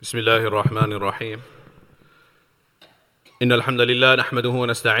بسم الله الرحمن الرحيم إن الحمد لله نحمده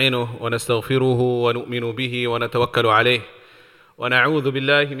ونستعينه ونستغفره ونؤمن به ونتوكل عليه ونعوذ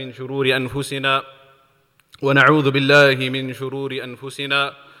بالله من شرور أنفسنا ونعوذ بالله من شرور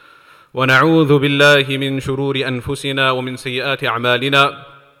أنفسنا ونعوذ بالله من شرور أنفسنا ومن سيئات أعمالنا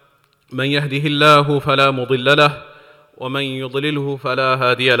من يهده الله فلا مضل له ومن يضلله فلا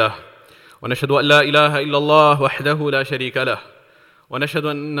هادي له ونشهد أن لا إله إلا الله وحده لا شريك له ونشهد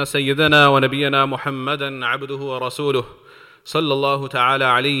أن سيدنا ونبينا محمدا عبده ورسوله صلى الله تعالى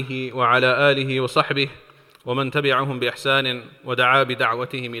عليه وعلى آله وصحبه ومن تبعهم بإحسان ودعا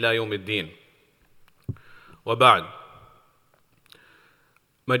بدعوتهم إلى يوم الدين. وبعد.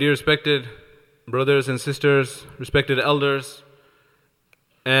 My dear respected brothers and sisters, respected elders,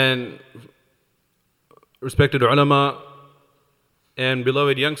 and respected ulama, and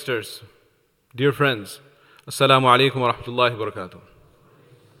beloved youngsters, dear friends, Assalamu alaikum wa rahmatullahi wa barakatuh.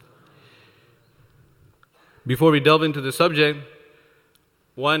 Before we delve into the subject,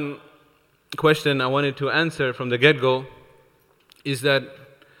 one question I wanted to answer from the get-go is that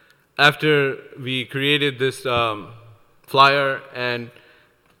after we created this flyer and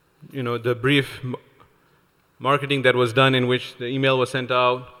the brief marketing that was done in which the email was sent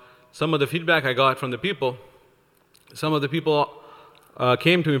out, some of the feedback I got from the people, some of the people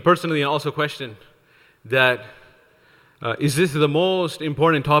came to me personally and also questioned that is this the most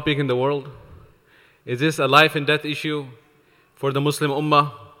important topic in the world? Is this a life and death issue for the Muslim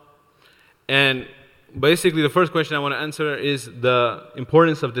Ummah? And basically the first question I want to answer is the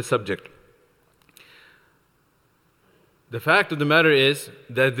importance of this subject. The fact of the matter is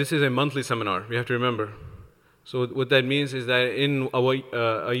that this is a monthly seminar, we have to remember. So what that means is that in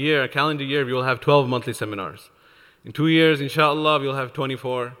a calendar year, we will have 12 monthly seminars. In 2 years, inshallah, we'll have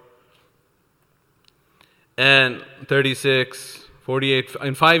 24 and 36, 48,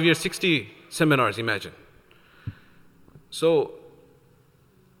 in 5 years, 60 seminars, imagine. So,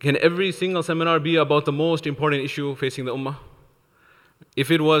 can every single seminar be about the most important issue facing the Ummah?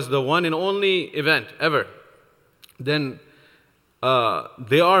 If it was the one and only event ever, then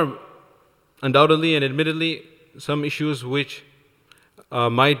there are undoubtedly and admittedly some issues which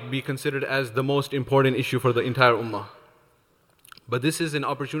might be considered as the most important issue for the entire Ummah. But this is an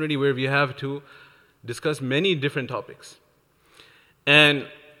opportunity where we have to discuss many different topics. And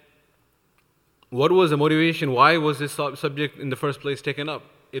what was the motivation? Why was this subject in the first place taken up?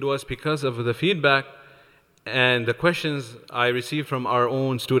 It was because of the feedback and the questions I received from our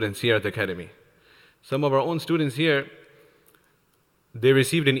own students here at the Academy. Some of our own students here, they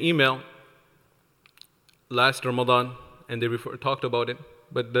received an email last Ramadan and they talked about it,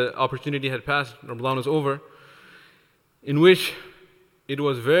 but the opportunity had passed, Ramadan was over, in which it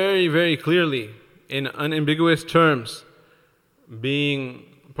was very, very clearly, in unambiguous terms, being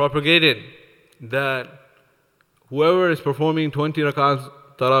propagated that whoever is performing 20 rakats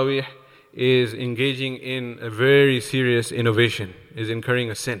taraweeh is engaging in a very serious innovation, is incurring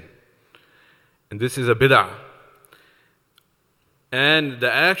a sin. And this is a bid'ah. And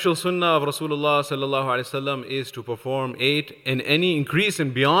the actual sunnah of Rasulullah sallallahu alaihi wasallam is to perform 8, and any increase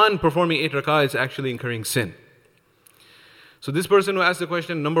in beyond performing 8 rakats is actually incurring sin. So this person who asked the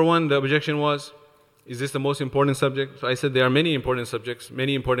question, number one, the objection was, is this the most important subject? So I said there are many important subjects,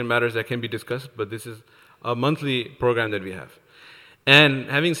 many important matters that can be discussed, but this is a monthly program that we have. And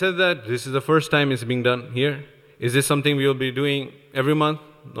having said that, this is the first time it's being done here. Is this something we will be doing every month?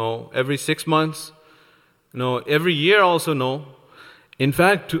 No. Every 6 months? No. Every year also? No. In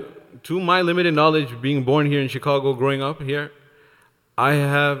fact, to my limited knowledge, being born here in Chicago, growing up here, I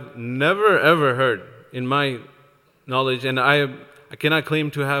have never ever heard in my knowledge, and I cannot claim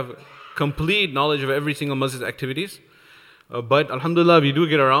to have complete knowledge of every single masjid's activities, but alhamdulillah we do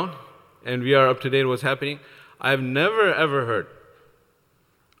get around and we are up to date with what's happening. I have never ever heard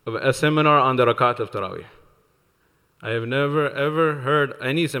of a seminar on the rakat of taraweeh. I have never ever heard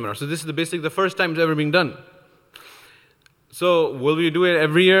any seminar. So this is basically the first time it's ever being done. So will we do it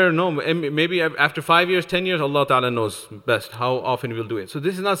every year? No, maybe after 5 years, 10 years, Allah Ta'ala knows best how often we'll do it. So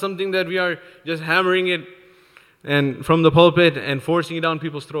this is not something that we are just hammering it and from the pulpit and forcing it down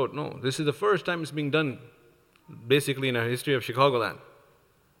people's throat. No, this is the first time it's being done basically in our history of Chicagoland.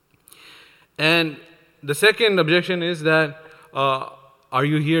 And the second objection is that are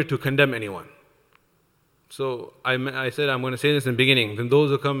you here to condemn anyone? So I said I'm going to say this in the beginning, then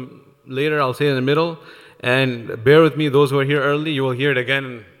those who come later I'll say in the middle, and bear with me, those who are here early, you will hear it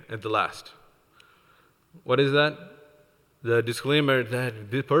again at the last. What is that? The disclaimer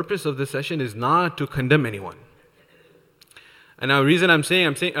that the purpose of this session is not to condemn anyone. And now the reason I'm saying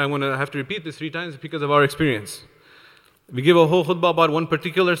I'm going to have to repeat this 3 times is because of our experience. We give a whole khutbah about one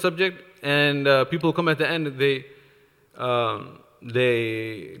particular subject, and people come at the end, they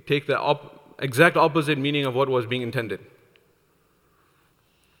take the exact opposite meaning of what was being intended.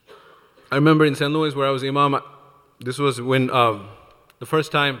 I remember in St. Louis where I was imam, this was when the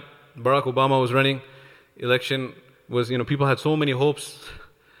first time Barack Obama was running, election was, people had so many hopes.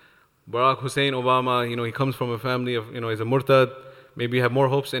 Barack Hussein Obama, he comes from a family of, he's a murtad, maybe you have more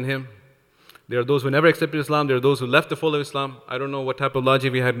hopes in him. There are those who never accepted Islam, there are those who left the fold of Islam. I don't know what type of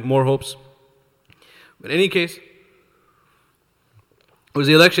logic we had more hopes. But in any case, it was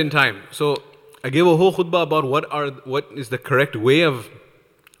the election time. So I gave a whole khutbah about what is the correct way of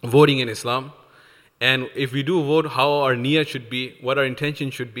voting in Islam. And if we do vote, how our niyyah should be, what our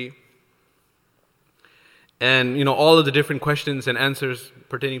intention should be. And all of the different questions and answers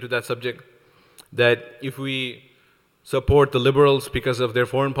pertaining to that subject. That if we support the liberals because of their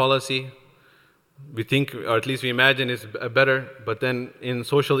foreign policy, we think, or at least we imagine, is better. But then in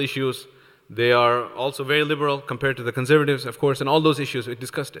social issues, they are also very liberal compared to the conservatives, of course, and all those issues, we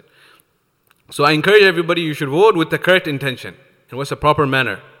discussed it. So I encourage everybody, you should vote with the correct intention. And what's the proper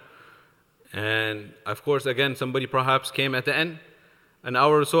manner? And of course, again, somebody perhaps came at the end. An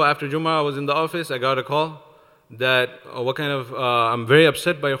hour or so after Jummah, I was in the office, I got a call that, I'm very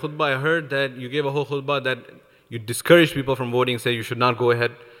upset by your khutbah. I heard that you gave a whole khutbah that you discourage people from voting, say you should not go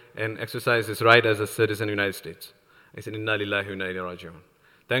ahead and exercise this right as a citizen of the United States. I said, Inna lillahi wa inna ilayhi raji'un.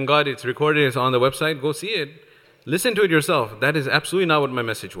 Thank God it's recorded, it's on the website, go see it. Listen to it yourself. That is absolutely not what my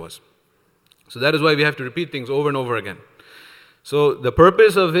message was. So that is why we have to repeat things over and over again. So the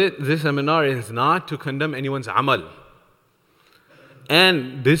purpose of this seminar is not to condemn anyone's amal.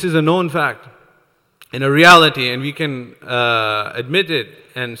 And this is a known fact and a reality, and we can admit it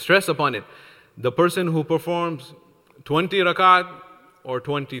and stress upon it. The person who performs 20 rakat or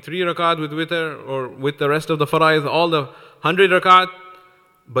 23 rakat with witr or with the rest of the fara'id, all the 100 rakat,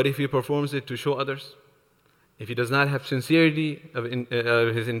 but if he performs it to show others, if he does not have sincerity of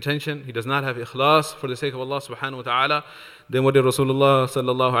his intention, he does not have ikhlas for the sake of Allah subhanahu wa ta'ala, then what did Rasulullah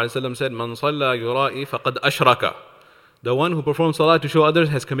sallallahu alayhi wa sallam said? Man salla yura'i faqad ashraka. The one who performs salah to show others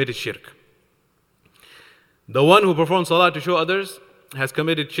has committed shirk. The one who performs salah to show others has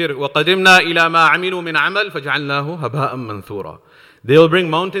committed shirk. وَقَدِمْنَا إِلَى مَا عَمِلُوا مِنْ عَمَلٍ فَجْعَلْنَاهُ هَبَاءً مَنْثُورًا. They will bring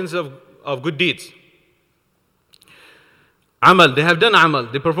mountains of good deeds. Amal, they have done amal.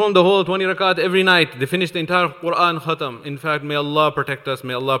 They performed the whole 20 rakat every night. They finished the entire Quran khatam. In fact, may Allah protect us,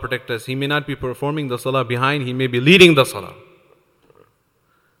 may Allah protect us. He may not be performing the salah behind, he may be leading the salah.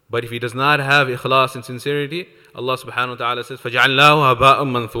 But if he does not have ikhlas and sincerity, Allah subhanahu wa ta'ala says, فَجْعَلْنَاهُ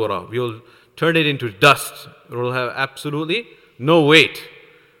هَبَاءً مَنْثُورًا. We will turn it into dust. It will have absolutely no weight.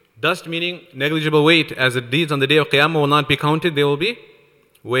 Dust meaning negligible weight, as the deeds on the day of Qiyamah will not be counted, they will be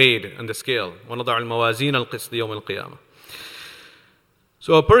weighed on the scale. وَنَضَعُ الْمَوَازِينَ الْقِسْطِ يَوْمَ الْقِيَامَةِ.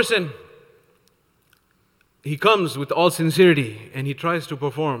 So a person, he comes with all sincerity and he tries to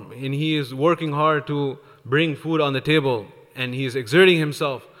perform and he is working hard to bring food on the table and he is exerting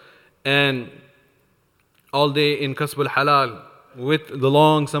himself and all day in kasb al-halal with the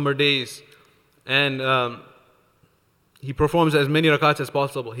long summer days, and he performs as many rakats as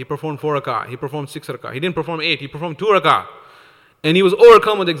possible. He performed 4 rakah, he performed 6 rakah, he didn't perform 8, he performed 2 rakah. And he was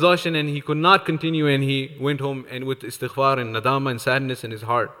overcome with exhaustion and he could not continue and he went home and with istighfar and nadama and sadness in his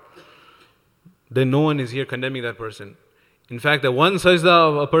heart. Then no one is here condemning that person. In fact, the one sajda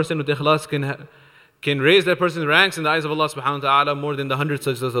of a person with ikhlas can raise that person's ranks in the eyes of Allah subhanahu wa ta'ala more than the 100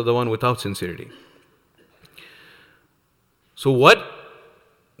 sajdas of the one without sincerity. So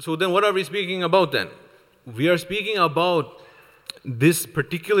then what are we speaking about then? We are speaking about this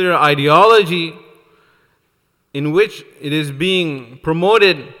particular ideology in which it is being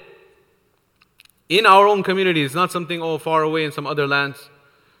promoted in our own community. It's not something far away in some other lands.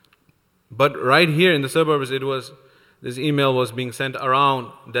 But right here in the suburbs, this email was being sent around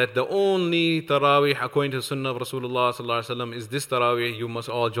that the only taraweeh according to the sunnah of Rasulullah sallallahu alaihi wasallam is this taraweeh. You must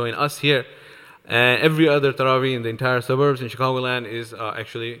all join us here. And every other taraweeh in the entire suburbs in Chicagoland is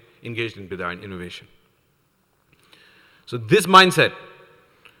actually engaged in bid'ah and innovation. So this mindset,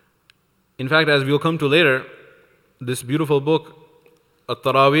 in fact, as we'll come to later, this beautiful book,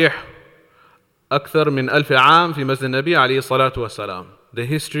 التراويح أكثر من 1000 عام في مسجد النبي عليه الصلاة والسلام. The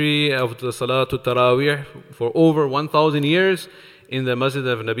history of the Salatul Taraweeh for over 1,000 years in the Masjid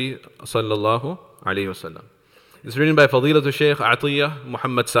of Nabi sallallahu alayhi wasallam. It's written by Fadilatul Shaykh Atiyah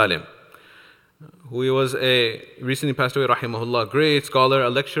Muhammad Salim, who was recently passed away, rahimahullah, great scholar, a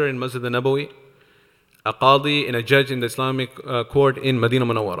lecturer in Masjid al-Nabawi, a qadi and a judge in the Islamic court in Medina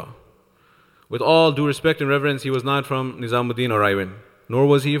Munawwara. With all due respect and reverence, he was not from Nizamuddin or Raiwan, nor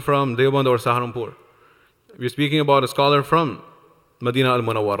was he from Deoband or Saharanpur. We're speaking about a scholar from Medina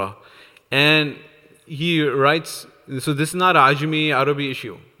al-Munawwara. And he writes, so this is not an Ajami Arabi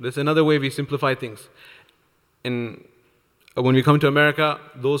issue. This is another way we simplify things. And when we come to America,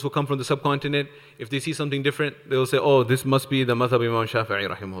 those who come from the subcontinent, if they see something different, they'll say, oh, this must be the madhab Imam Shafi'i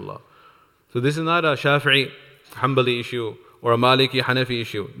rahimahullah. So this is not a Shafi'i Hanbali issue or a Maliki Hanafi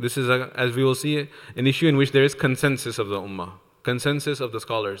issue. This is, as we will see, an issue in which there is consensus of the ummah, consensus of the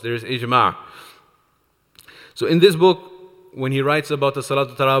scholars. There is ijma'. So in this book, when he writes about the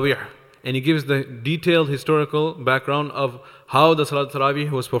Salatul Taraweeh, and he gives the detailed historical background of how the Salatul Taraweeh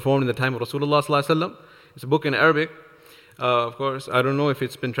was performed in the time of Rasulullah sallallahu alaihi wasallam. It's a book in Arabic. Of course, I don't know if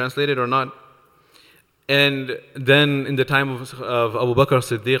it's been translated or not. And then in the time of Abu Bakr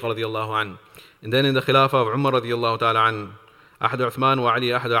as-Siddiq radiyallahu anhu. And then in the Khilafah of Umar radiyallahu ta'ala anhu. Ahad Uthman wa Ali,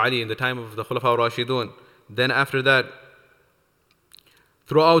 Ahad Ali, in the time of the Khulafa Rashidun. Then after that,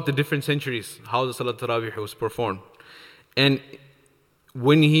 throughout the different centuries, how the Salat Taraweeh was performed. And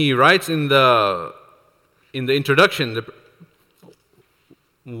when he writes in the introduction,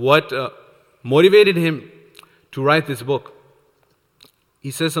 what motivated him to write this book, he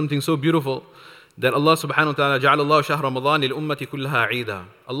says something so beautiful, that Allah subhanahu wa ta'ala جعل الله شهر رمضان للأمة كلها عيدا.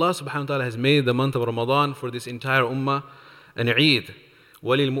 Allah subhanahu wa ta'ala has made the month of Ramadan for this entire ummah an Eid.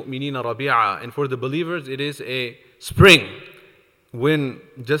 وَلِلْمُؤْمِنِينَ رَبِيعًا. And for the believers it is a spring, when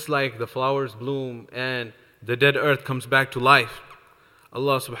just like the flowers bloom and the dead earth comes back to life.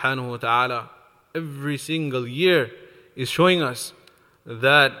 Allah subhanahu wa ta'ala every single year is showing us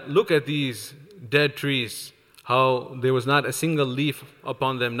that look at these dead trees, how there was not a single leaf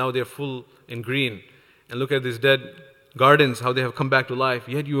upon them, now they're full and green. And look at these dead gardens, how they have come back to life.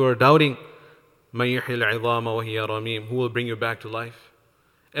 Yet you are doubting, مَن يُحْيِي الْعِظَامَ وَهِيَ رَمِيمٌ. Who will bring you back to life?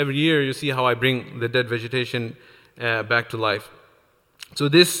 Every year you see how I bring the dead vegetation back to life. So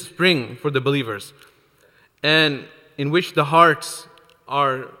this spring for the believers, and in which the hearts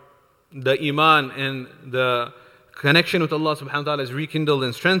are the iman and the connection with Allah subhanahu wa ta'ala is rekindled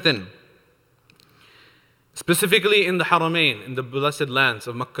and strengthened. Specifically in the Haramain, in the blessed lands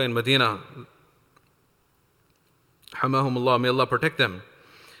of Makkah and Medina. Hamahumullah, may Allah protect them.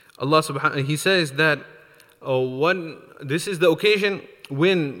 Allah subhanahu, He says that this is the occasion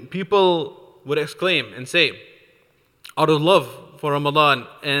when people would exclaim and say, out of love for Ramadan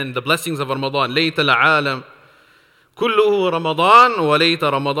and the blessings of Ramadan, لَيْتَ الْعَالَمْ كُلُّهُ رَمَضَانْ وَلَيْتَ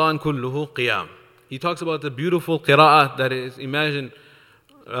رَمَضَانْ كُلُّهُ قِيَامٌ. He talks about the beautiful qira'at that is, imagine,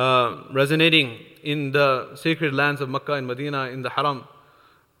 resonating in the sacred lands of Makkah and Medina, in the Haram.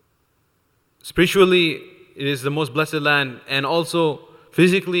 Spiritually, it is the most blessed land, and also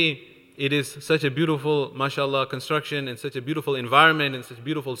physically, it is such a beautiful, mashallah, construction, and such a beautiful environment, and such a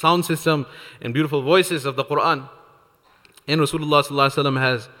beautiful sound system, and beautiful voices of the Quran. And Rasulullah sallallahu alaihi wasallam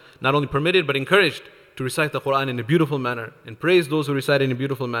has not only permitted but encouraged to recite the Quran in a beautiful manner, and praise those who recite in a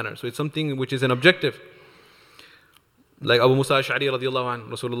beautiful manner. So it's something which is an objective. Like Abu Musa Ash'ari radiallahu anhu,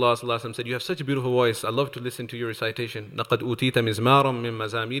 Rasulullah sallallahu alaihi wasallam said, you have such a beautiful voice, I love to listen to your recitation. لَقَدْ أُوتِيتَ مِزْمَارًا مِنْ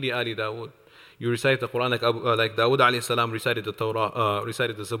مَزَامِيرِ آلِ دَاوُدَ. You recite the Quran like Dawood alayhi salam recited the Torah,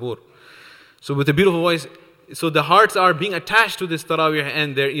 recited the Zabur. So with a beautiful voice, so the hearts are being attached to this Taraweeh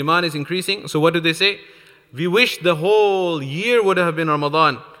and their iman is increasing. So what do they say? We wish the whole year would have been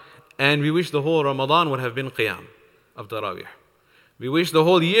Ramadan, and we wish the whole Ramadan would have been Qiyam of Taraweeh. We wish the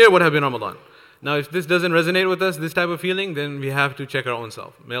whole year would have been Ramadan. Now if this doesn't resonate with us, this type of feeling, then we have to check our own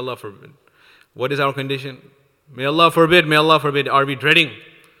self. May Allah forbid. What is our condition? May Allah forbid, may Allah forbid. Are we dreading?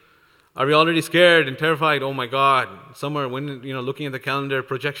 Are we already scared and terrified? Oh my God, summer, when, looking at the calendar,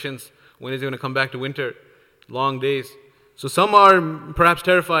 projections, when is it going to come back to winter? Long days. So some are perhaps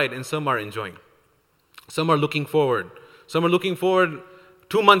terrified and some are enjoying. Some are looking forward. Some are looking forward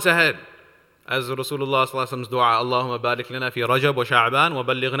 2 months ahead. As Rasulullah sallallahu alaihi wasallam's dua, Allahumma barik lana fi Rajab wa Sha'ban wa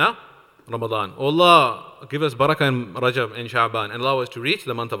ballighna Ramadan. Oh Allah, give us barakah in Rajab and Sha'ban and allow us to reach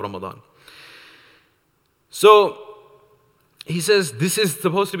the month of Ramadan. So, he says this is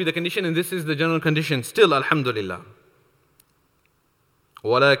supposed to be the condition and this is the general condition. Still, alhamdulillah.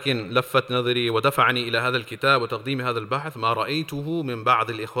 ولكن لفت نظري ودفعني إلى هذا الكتاب وتقديم هذا البحث ما رأيته من بعض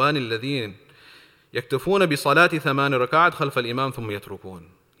الإخوان الذين يكتفون بصلاة 8 ركعات خلف الإمام ثم يتركون.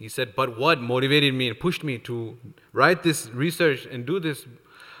 He said, but what motivated me and pushed me to write this research and do this,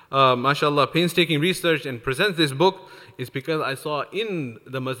 mashallah, painstaking research and present this book is because I saw in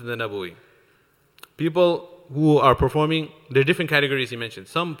the Masjid al-Nabawi people who are performing, there are different categories he mentioned.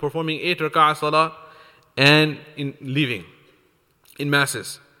 Some performing 8 rak'ah salah and leaving in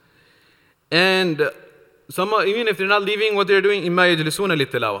masses. And some are, even if they're not leaving, what they're doing, إِمَّا يَجْلِسُونَ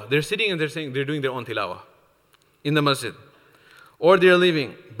لِلتِّلَاوَةِ. They're sitting and they're saying they're doing their own tilawah in the masjid. Or they're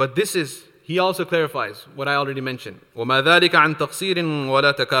leaving. But this is he also clarifies what I already mentioned. وَمَا ذَلِكَ عَنْ تَقْصِيرٍ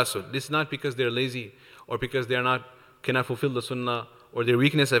وَلَا تَكَاسُلٍ. This is not because they're lazy or because cannot fulfill the sunnah or their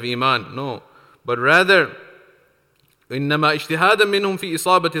weakness of iman. No. But rather, إِنَّمَا اجْتِهَادًا مِّنْهُمْ فِي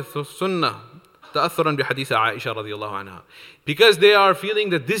إِصَابَةِ السُّنَّةِ تأثرا بحديث عائشة رضي الله عنها. Because they are feeling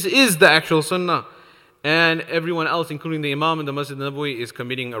that this is the actual sunnah and everyone else, including the Imam in the Masjid Nabawi, is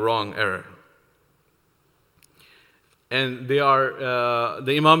committing a wrong error. And the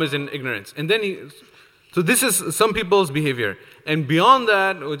Imam is in ignorance. And then so this is some people's behavior. And beyond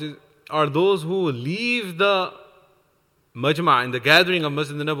that, are those who leave the majma', in the gathering of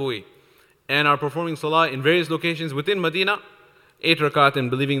Masjid Nabawi, and are performing salah in various locations within Medina, 8 rakat, and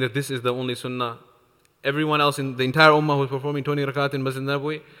believing that this is the only sunnah. Everyone else in the entire ummah who is performing 20 rakat in Masjid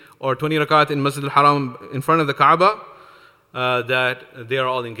Nabawi or 20 rakat in Masjid al-Haram in front of the Kaaba, that they are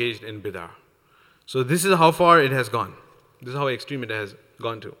all engaged in bid'ah. So this is how far it has gone. This is how extreme it has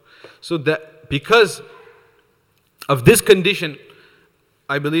gone to. So that because of this condition,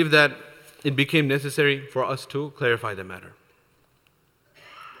 I believe that it became necessary for us to clarify the matter.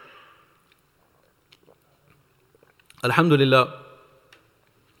 Alhamdulillah,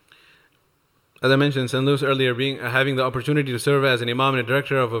 as I mentioned, St. Louis earlier, having the opportunity to serve as an imam and a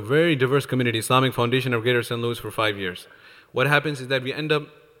director of a very diverse community, Islamic Foundation of Greater St. Louis, for 5 years. What happens is that we end up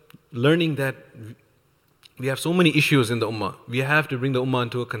learning that we have so many issues in the ummah. We have to bring the ummah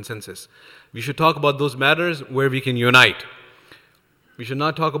into a consensus. We should talk about those matters where we can unite. We should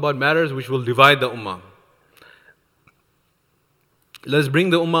not talk about matters which will divide the ummah. Let's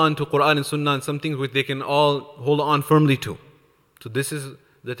bring the ummah into Quran and Sunnah and some things which they can all hold on firmly to. So this is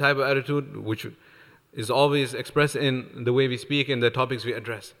the type of attitude which is always expressed in the way we speak and the topics we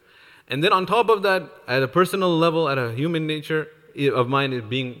address. And then on top of that, at a personal level, at a human nature of mine, is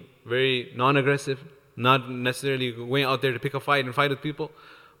being very non-aggressive, not necessarily going out there to pick a fight and fight with people,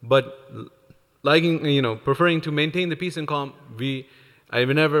 but preferring to maintain the peace and calm. I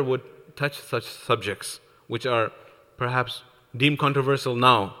never would touch such subjects which are perhaps deemed controversial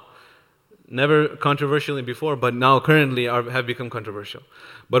now. Never controversial before, but now currently have become controversial.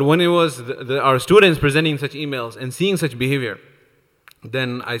 But when it was our students presenting such emails and seeing such behavior,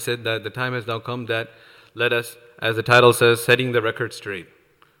 then I said that the time has now come that let us, as the title says, setting the record straight.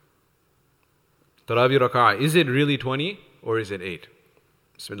 Taraweeh raka'ah, is it really 20 or is it 8?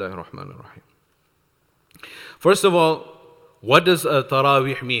 Bismillahir Rahmanir Rahim. First of all, what does a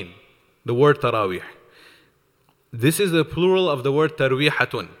taraweeh mean? The word taraweeh. This is the plural of the word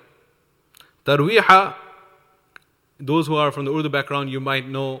tarweehatun. Tarweeha, those who are from the Urdu background, you might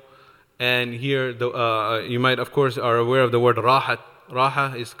know and hear, you might of course are aware of the word rahat.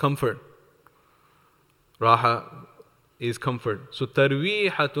 Raha is comfort. Raha is comfort. So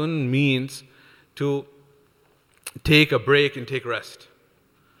tarweehatun means to take a break and take rest.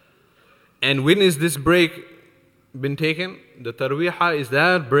 And when is this break been taken? The tarweeha is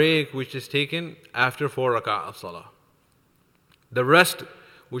that break which is taken after 4 rak'ah of salah. The rest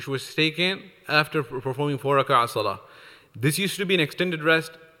which was taken after performing 4 rak'ah salah. This used to be an extended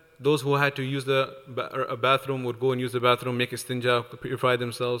rest. Those who had to use the bathroom would go and use the bathroom, make istinja, purify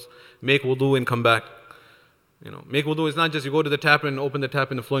themselves, make wudu and come back. Make wudu is not just you go to the tap and open the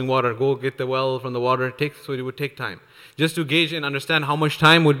tap in the flowing water, go get the well from the water. So it would take time. Just to gauge and understand how much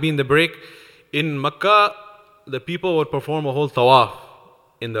time would be in the break. In Makkah, the people would perform a whole tawaf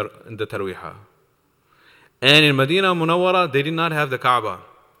in the tarweeha. And in Medina Munawwara, they did not have the Kaaba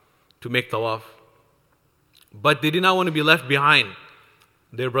to make tawaf. But they did not want to be left behind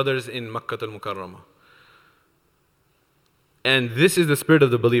their brothers in Makkah al-Mukarramah. And this is the spirit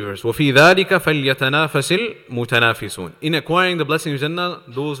of the believers. وَفِي ذَلِكَ فَلْيَتَنَافَسِ الْمُتَنَافِسُونَ. In acquiring the blessing of Jannah,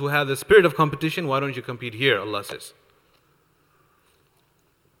 those who have the spirit of competition, why don't you compete here, Allah says.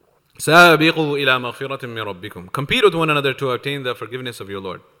 سَابِقُوا إِلَى مَغْفِرَةٍ مِّن رَبِّكُمْ. Compete with one another to obtain the forgiveness of your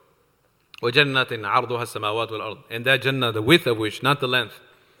Lord. وَجَنَّةٍ عَرْضُهَا السَّمَاوَاتُ وَالْأَرْضُ. And that Jannah, the width of which, not the length,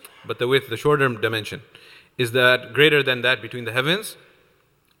 but the width, the shorter dimension, is that greater than that between the heavens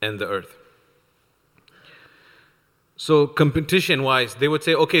and the earth. So competition-wise, they would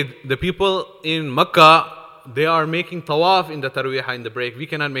say, okay, the people in Makkah, they are making tawaf in the tarweeha, in the break. We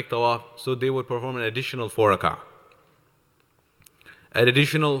cannot make tawaf. So they would perform an additional 4 rak'ah. An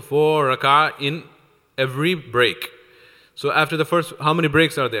additional 4 rak'ah in every break. So after the first, how many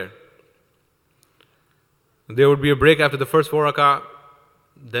breaks are there? There would be a break after the first 4 rak'ah.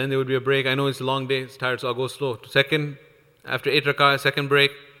 Then there would be a break. I know it's a long day, it's tired, so I'll go slow. Second, after 8 rak'ah, second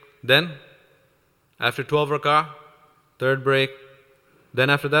break. Then, after 12 rak'ah, third break. Then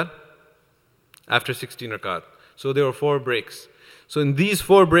after that, after 16 rak'ah. So there were 4 breaks. So in these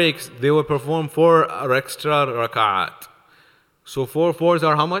 4 breaks, they would perform 4 extra rak'at. So 4 fours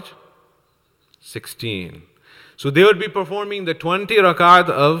are how much? 16. So they would be performing the 20 rakat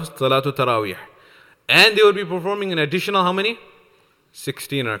of Salatul Taraweeh. And they would be performing an additional how many?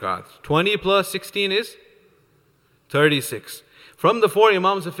 16 rakats. 20 plus 16 is 36. From the four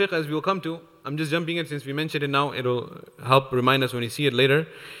Imams of fiqh, as we will come to, I'm just jumping in since we mentioned it now, it'll help remind us when we see it later,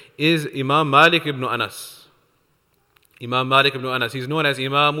 is Imam Malik ibn Anas. Imam Malik ibn Anas, he's known as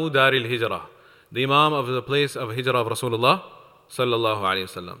Imamu Daril Hijrah, the Imam of the place of Hijrah of Rasulullah sallallahu alayhi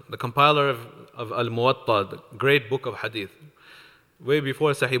wasallam, the compiler of Al-Muwatta, the great book of hadith, way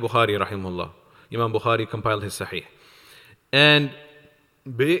before Sahih Bukhari rahimahullah. Imam Bukhari compiled his Sahih. And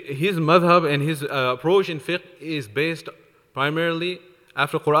his madhab and his approach in fiqh is based primarily,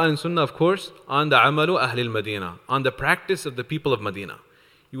 after Quran and Sunnah of course, on the amalu ahlil Madina, on the practice of the people of Medina.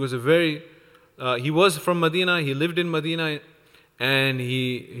 He was he was from Medina, he lived in Medina, and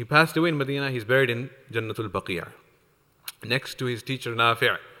he passed away in Medina. He's buried in Jannatul Baqiyah, next to his teacher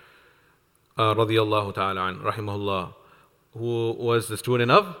Nafi' radiyallahu ta'ala an, rahimahullah, who was the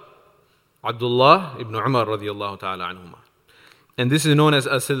student of Abdullah ibn Umar radiyallahu ta'ala anhuma. And this is known as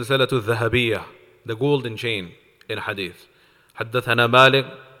As-Silsilatu Dhahabiyah, the golden chain in hadith. حدثنا مالك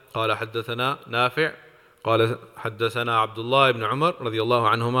قال حدثنا نافع قال حدثنا عبد الله بن عمر رضي الله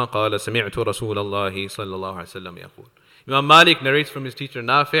عنهما قال سمعت رسول الله صلى الله عليه وسلم يقول. Imam Malik narrates from his teacher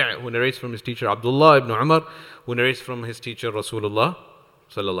Nafi', who narrates from his teacher Abdullah ibn Umar, who narrates from his teacher Rasulullah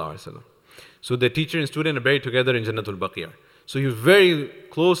sallallahu alaihi wasallam. So the teacher and student are buried together in Jannatul Baqiyah. So he very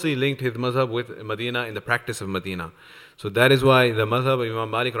closely linked his madhab with Medina in the practice of Medina. So that is why the madhab of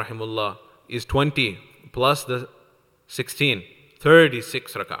Imam Malik rahimullah is 20 plus the 16,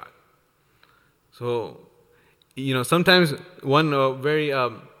 36 rakat. So, sometimes one very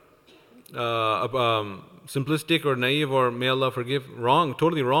simplistic or naive, or may Allah forgive,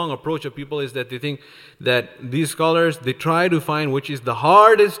 totally wrong approach of people is that they think that these scholars, they try to find which is the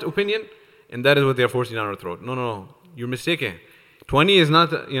hardest opinion, and that is what they are forcing down our throat. No, you're mistaken. 20 is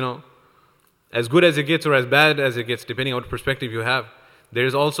not, as good as it gets or as bad as it gets, depending on what perspective you have. There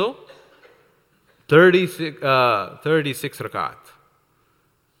is also 36 rakat.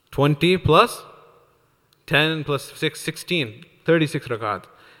 20 plus 10 plus 6, 16. 36 rakat.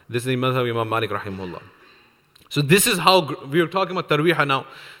 This is the madhab of Imam Malik rahimahullah. So this is how, we are talking about tarweeh now.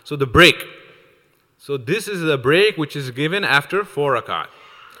 So the break. So this is the break which is given after 4 rakat.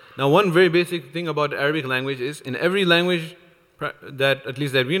 Now one very basic thing about Arabic language is, in every language that, at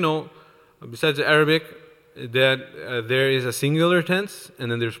least that we know, besides Arabic, that there is a singular tense and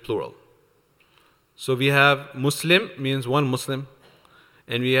then there's plural. So we have Muslim means one Muslim,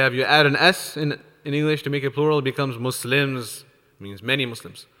 and we have, you add an S in English to make it plural, it becomes Muslims, means many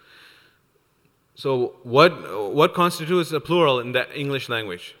Muslims. So what constitutes a plural in the English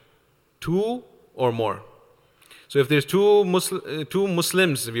language? 2 or more. So if there's two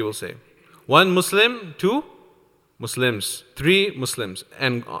Muslims, we will say 1 Muslim, 2 Muslims, 3 Muslims,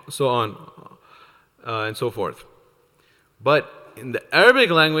 and so on and so forth. But in the Arabic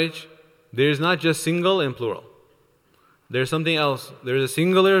language, there is not just single and plural. There's something else. There's a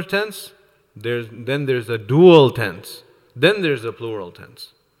singular tense, then there's a dual tense, then there's a plural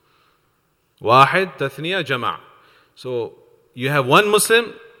tense. Wahid, tathniya, jama'. So you have 1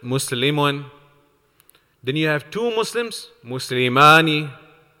 Muslim, muslimun. Then you have 2 Muslims, muslimani.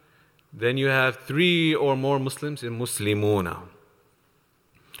 Then you have 3 or more Muslims in muslimuna.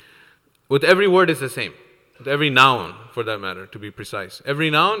 With every word it's the same. With every noun, for that matter, to be precise. Every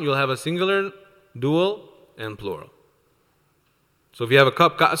noun, you'll have a singular, dual, and plural. So if you have a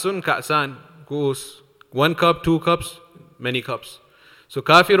cup, ka'sun, ka'san, ku'us. 1 cup, 2 cups, many cups. So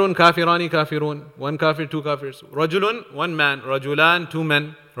kafirun, kafirani, kafirun. 1 kafir, 2 kafirs. Rajulun, 1 man. Rajulan, 2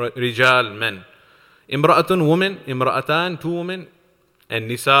 men. Rijal, men. Imra'atun, woman. Imra'atan, 2 women. And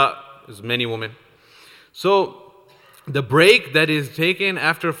nisa is many women. So the break that is taken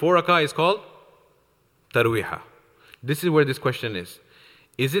after 4 rakah is called tarweeh. This is where this question is.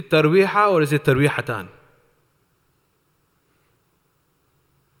 Is it tarweeh or is it tarweehatan?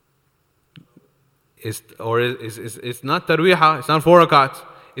 It's not tarweeh, it's not 4 rakats.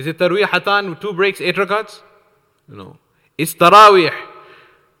 Is it tarweehatan, 2 breaks, 8 rakats? No. It's taraweeh.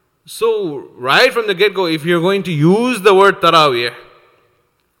 So right from the get-go, if you're going to use the word taraweeh,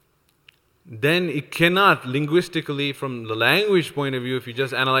 then it cannot linguistically, from the language point of view, if you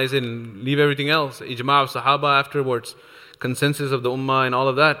just analyze it and leave everything else, ijma' of sahaba afterwards, consensus of the ummah and all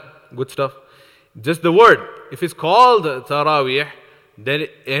of that, good stuff. Just the word, if it's called taraweeh, then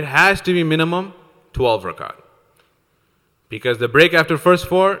it has to be minimum 12 rakat. Because the break after first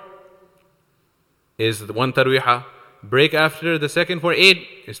 4 is 1 tarweeh. Break after the second 4, 8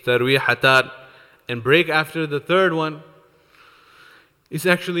 is tarweehatan. And break after the third one is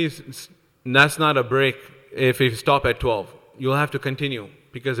actually that's not a break if you stop at 12. You'll have to continue.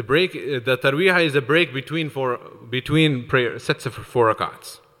 Because the taraweeh is a break between prayer sets of 4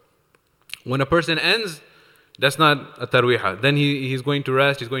 rakats. When a person ends, that's not a taraweeh. Then he's going to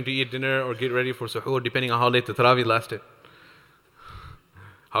rest, he's going to eat dinner or get ready for suhoor, depending on how late the taraweeh lasted,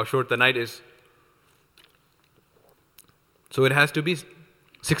 how short the night is. So it has to be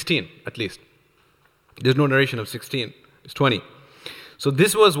 16 at least. There's no narration of 16. It's 20. So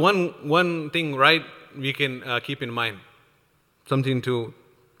this was one thing, right, we can keep in mind. Something to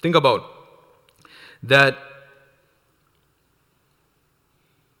think about. That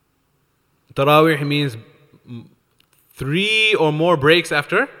taraweeh means 3 or more breaks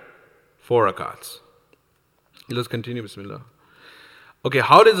after 4 rakats. Let's continue. Bismillah. Okay,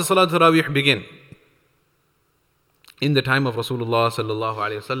 how did the Salat Taraweeh begin? In the time of Rasulullah sallallahu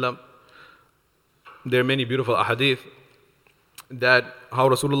alaihi wasallam, there are many beautiful ahadith that how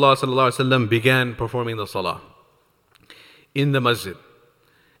Rasulullah sallallahu alaihi wasallam began performing the salah in the masjid.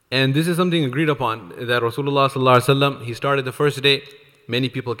 And this is something agreed upon, that Rasulullah sallallahu alaihi wasallam, he started the first day, many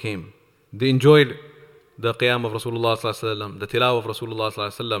people came. They enjoyed the qiyam of Rasulullah sallallahu alaihi wasallam, the tilawah of Rasulullah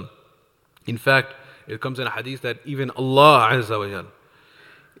sallallahu alaihi wasallam. In fact, it comes in a hadith that even Allah azza wa jal,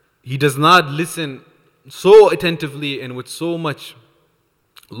 He does not listen so attentively and with so much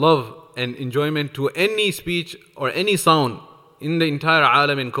love and enjoyment to any speech or any sound in the entire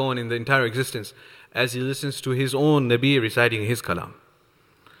alam and kawn, in the entire existence, as He listens to His own Nabi reciting His kalam.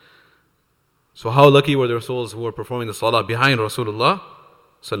 So how lucky were their souls who were performing the salah behind Rasulullah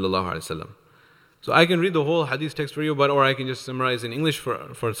sallallahu alaihi wasallam. So I can read the whole hadith text for you, or I can just summarize in English for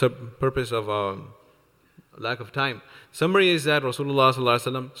purpose of lack of time. Summary is that Rasulullah sallallahu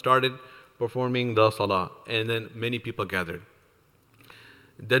alaihi wasallam started performing the salah, and then many people gathered.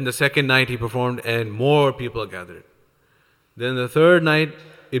 Then the second night he performed, and more people gathered. Then the third night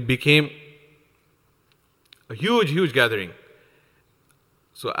it became a huge gathering.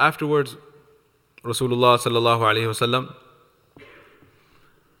 So afterwards, Rasulullah sallallahu alaihi wasallam,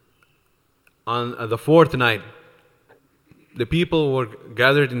 on the fourth night, the people were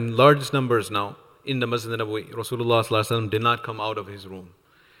gathered in largest numbers now in the Masjid al-Nabawi. Rasulullah sallallahu alaihi wasallam did not come out of his room.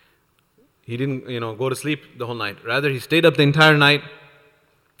 He didn't, go to sleep the whole night. Rather, he stayed up the entire night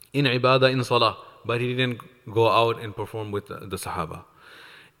in ibadah, in salah, but he didn't go out and perform with the Sahaba.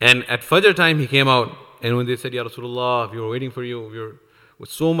 And at Fajr time, he came out, and when they said, Ya Rasulullah, we were waiting for you, we were with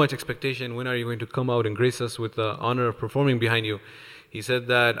so much expectation, when are you going to come out and grace us with the honor of performing behind you? He said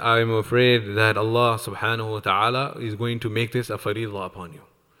that I am afraid that Allah subhanahu wa ta'ala is going to make this a faridah upon you.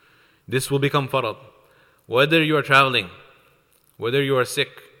 This will become farad. Whether you are traveling, whether you are sick,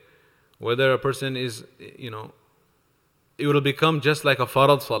 whether a person is, it will become just like a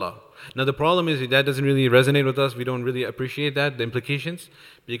farad salah. Now the problem is that doesn't really resonate with us. We don't really appreciate that, the implications,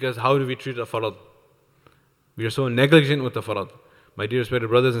 because how do we treat a farad? We are so negligent with the farad. My dear respected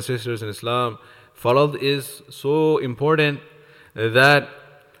brothers and sisters in Islam, farad is so important that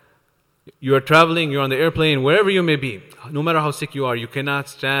you are traveling, you're on the airplane, wherever you may be, no matter how sick you are, you cannot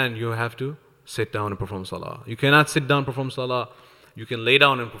stand, you have to sit down and perform salah. You cannot sit down and perform salah. You can lay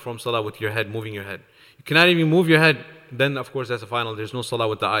down and perform salah with your head, moving your head. You cannot even move your head, then of course that's the final, there's no salah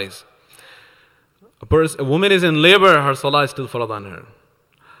with the eyes. A woman is in labor, her salah is still farad on her.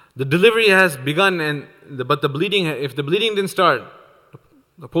 The delivery has begun, but the bleeding, if the bleeding didn't start,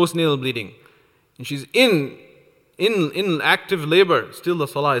 the postnatal bleeding, and she's in active labor, still the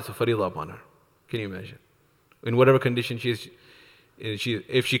salah is a faridah upon her. Can you imagine? In whatever condition she is,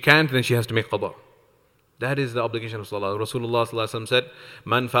 if she can't, then she has to make qada. That is the obligation of salah. Rasulullah sallallahu alaihi wasallam said,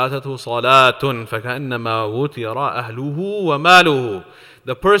 "Man fatatuhu salatun fakannama wutira ahluhu wa maluhu."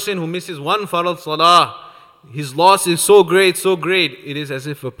 The person who misses one farad salah, his loss is so great, it is as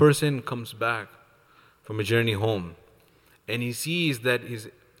if a person comes back from a journey home, and he sees that his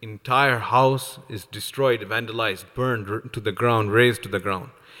entire house is destroyed, vandalized, burned to the ground, razed to the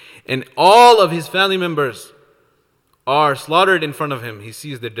ground. And all of his family members are slaughtered in front of him. He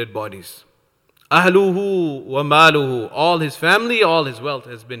sees their dead bodies. Ahluhu wa maluhu. All his family, all his wealth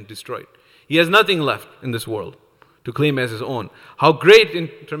has been destroyed. He has nothing left in this world to claim as his own. How great and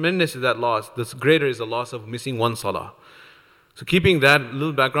tremendous is that loss? The greater is the loss of missing one salah. So keeping that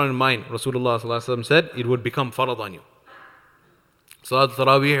little background in mind, Rasulullah sallallahu alaihi wasallam said it would become farad on you. Salat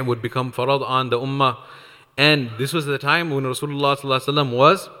Taraweeh would become farad on the ummah. And this was the time when Rasulullah sallallahu alaihi wasallam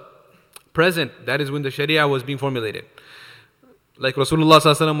was present. That is when the Sharia was being formulated. Like Rasulullah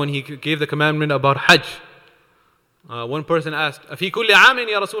sallallahu alaihi wasallam, when he gave the commandment about Hajj, one person asked, "Afi kulli aamin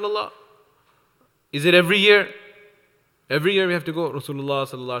ya Rasulullah?" Is it every year? Every year we have to go. Rasulullah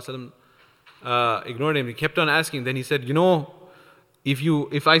sallallahu alaihi wasallam ignored him. He kept on asking. Then he said,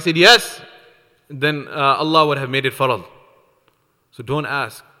 if I said yes, then Allah would have made it farad. So don't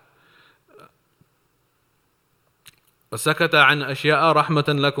ask. وَسَكَتَ عَنْ أَشْيَاءَ رَحْمَةً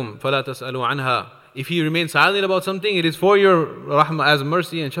لَكُمْ فَلَا تَسْأَلُوا عَنْهَا. If he remains silent about something, it is for your rahmah, as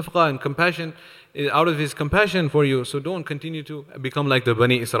mercy and shafqa and compassion, out of his compassion for you. So don't continue to become like the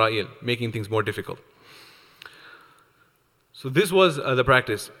Bani Israel, making things more difficult. So this was the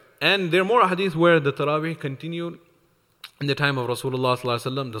practice. And there are more hadith where the taraweeh continued in the time of Rasulullah sallallahu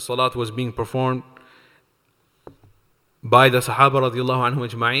alaihi wasallam. The salat was being performed by the Sahaba radiallahu anhum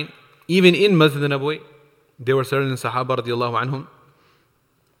ajma'in. Even in Masjid al-Nabawi, there were certain Sahaba radiallahu anhum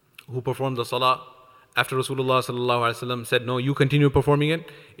who performed the salah after Rasulullah sallallahu alaihi wasallam said, no, you continue performing it.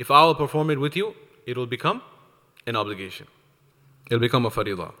 If I will perform it with you, it will become an obligation. It will become a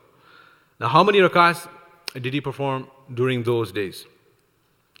faridah. Now, how many rakats did he perform during those days?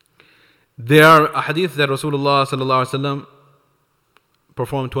 There are a hadith that Rasulullah sallallahu alaihi wasallam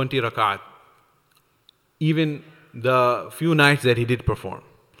performed 20 rakat, even the few nights that he did perform.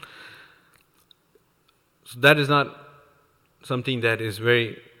 So that is not something that is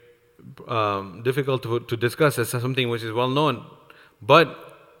very difficult to discuss, as something which is well known. But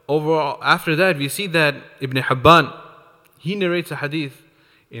overall, after that, we see that Ibn Hibban, he narrates a hadith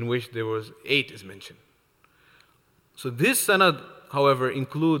in which there was 8 is mentioned. So this sanad, however,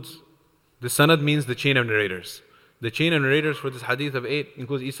 includes, the sanad means the chain of narrators. The chain of narrators for this hadith of 8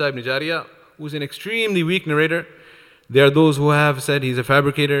 includes Isa ibn Jariyah, who is an extremely weak narrator. There are those who have said he's a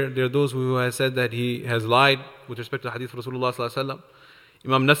fabricator. There are those who have said that he has lied with respect to the hadith of Rasulullah sallallahu alaihi wasallam.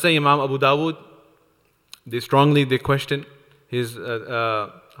 Imam Nasai, Imam Abu Dawud, they question his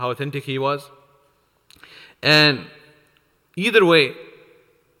how authentic he was. And either way,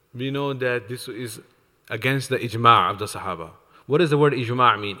 we know that this is against the ijma' of the Sahaba. What does the word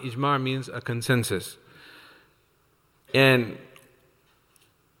ijma' mean? Ijma' means a consensus. And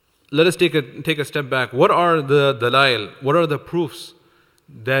let us take a step back. What are the dalail? What are the proofs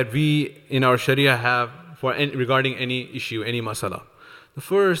that we in our Sharia have regarding any issue, any masala? The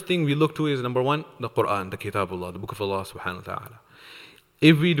first thing we look to is, number one, the Quran, the Kitabullah, the Book of Allah subhanahu wa ta'ala.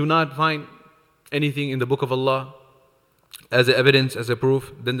 If we do not find anything in the Book of Allah as a evidence, as a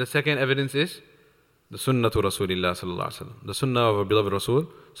proof, then the second evidence is the Sunnah to Rasulullah sallallahu alaihi wasallam, the Sunnah of our beloved Rasul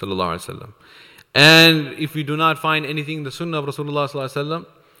sallallahu alaihi wasallam. And if we do not find anything in the Sunnah of Rasulullah sallallahu alaihi wasallam,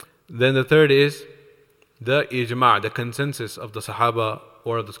 then the third is the ijma', the consensus of the Sahaba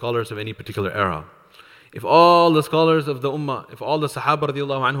or the scholars of any particular era. If all the scholars of the Ummah, if all the Sahaba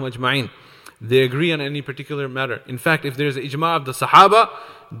radiallahu anhu ajma'in, they agree on any particular matter. In fact, if there is an ijma' of the Sahaba,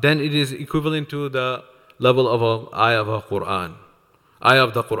 then it is equivalent to the level of an ayah of the Quran. Ayah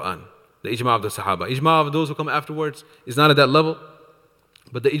of the Quran, the ijma' of the Sahaba. Ijma' of those who come afterwards is not at that level.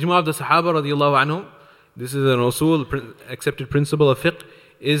 But the ijma' of the Sahaba radiallahu anhu, this is an usul, accepted principle of fiqh,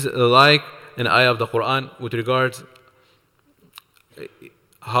 is like an ayah of the Quran with regards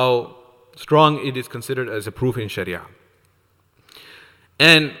how strong it is considered as a proof in Sharia.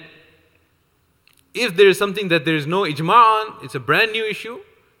 And if there is something that there is no ijma' on, it's a brand new issue,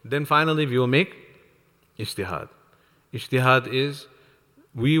 then finally we will make ijtihad. Ijtihad is,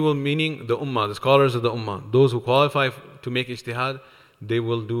 we will, meaning the ummah, the scholars of the ummah, those who qualify to make ijtihad, they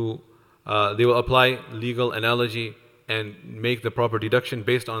will apply legal analogy and make the proper deduction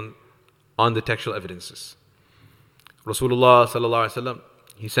based on the textual evidences. Rasulullah sallallahu alaihi wasallam,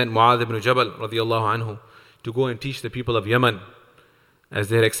 he sent Mu'adh ibn Jabal radiallahu anhu to go and teach the people of Yemen, as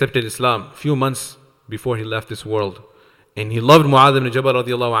they had accepted Islam a few months before he left this world. And he loved Mu'adh ibn Jabal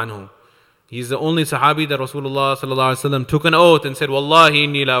radiallahu anhu. He's the only Sahabi that Rasulullah sallallahu alaihi wasallam took an oath and said, Wallahi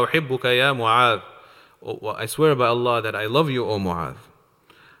inni la uhibbuka ya Mu'adh. Oh, I swear by Allah that I love you, O Mu'adh.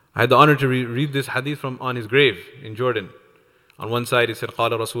 I had the honor to read this hadith on his grave in Jordan. On one side he said,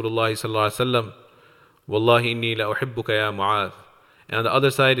 Qala Rasulullah sallallahu alaihi wasallam, Wallahi inni la uhibbuka ya Mu'adh. And on the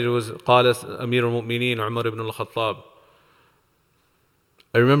other side it was, Qala Amir al-Mu'mineen Umar ibn al-Khattab.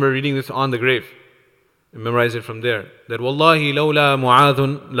 I remember reading this on the grave. I memorized it from there. That Wallahi lawla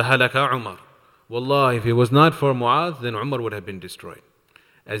Mu'adhun lahalaka Umar. Wallahi, if it was not for Mu'adh, then Umar would have been destroyed,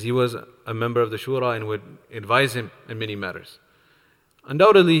 as he was a member of the Shura and would advise him in many matters.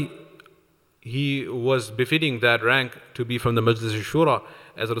 Undoubtedly, he was befitting that rank to be from the Majlis al-Shura,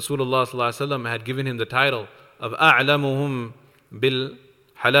 as Rasulullah sallallahu alaihi wasallam had given him the title of A'lamuhum bil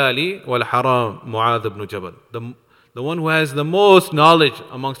halali wal haram Mu'adh ibn Jabal. The one who has the most knowledge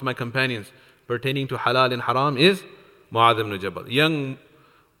amongst my companions pertaining to halal and haram is Mu'adh ibn Jabal. Young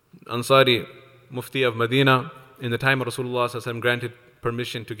Ansari Mufti of Medina, in the time of Rasulullah sallallahu alaihi wasallam, granted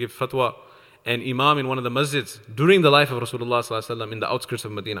permission to give fatwa and imam in one of the masjids during the life of Rasulullah sallallahu alaihi wasallam in the outskirts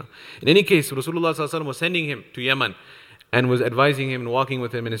of Medina. In any case, Rasulullah sallallahu alaihi wasallam was sending him to Yemen, and was advising him and walking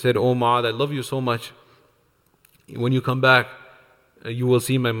with him, and he said, "Oh Mu'adh, I love you so much. When you come back, you will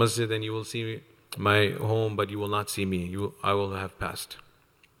see my masjid and you will see my home, but you will not see me. I will have passed."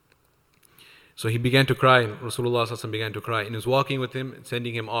 So he began to cry, and Rasulullah ﷺ began to cry, and he was walking with him,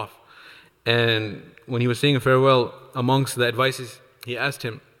 sending him off. And when he was saying farewell, amongst the advices, he asked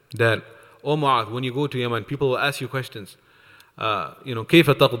him that, "Oh Mu'adh, when you go to Yemen, people will ask you questions. كيف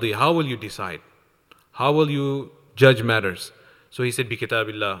تقضي? How will you decide? How will you judge matters?" So he said, بِكِتَابِ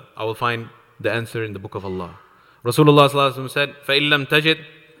اللَّهِ, I will find the answer in the book of Allah. Rasulullah ﷺ said, فَإِن لَمْ تَجِدْ,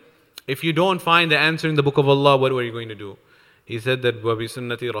 if you don't find the answer in the book of Allah, what were you going to do? He said that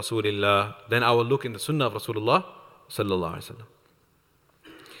وَبِسُنَّةِ رَسُولِ اللَّهِ, then I will look in the sunnah of Rasulullah sallallahu alaihi wasallam.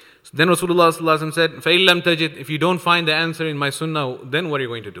 So then Rasulullah sallallahu alaihi wasallam said, فَإِن لَمْ تَجِدْ, if you don't find the answer in my sunnah, then what are you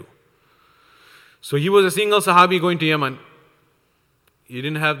going to do? So he was a single Sahabi going to Yemen. He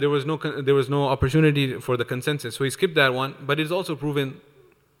didn't have, there was no opportunity for the consensus, so he skipped that one. But it's also proven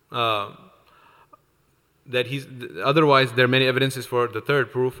that otherwise there are many evidences for the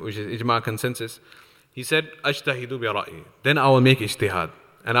third proof, which is ijma, consensus. He said, "Ajtahidu bi ra'i." Then I will make ijtihad,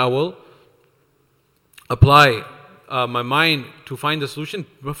 and I will apply my mind to find the solution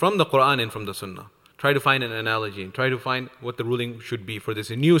from the Quran and from the Sunnah. Try to find an analogy and try to find what the ruling should be for this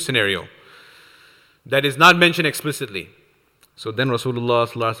new scenario that is not mentioned explicitly. So then Rasulullah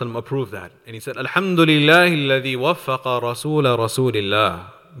sallallahu alaihi wasallam approved that, and he said, "Alhamdulillahi alladhi waffaqa Rasula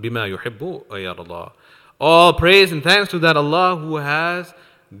Rasulillah bima yuhibbu wa yarda." All praise and thanks to that Allah who has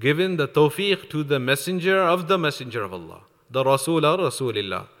given the tawfiq to the messenger of Allah, the Rasula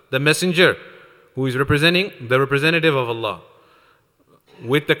Rasulillah, the messenger who is representing the representative of Allah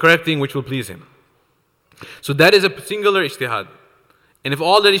with the correct thing which will please him. So that is a singular ijtihad. And if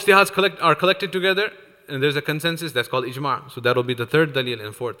all the ijtihads are collected together and there's a consensus, that's called ijma'. So that will be the third dalil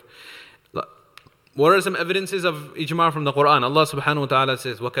and fourth. What are some evidences of ijma' from the Quran? Allah subhanahu wa ta'ala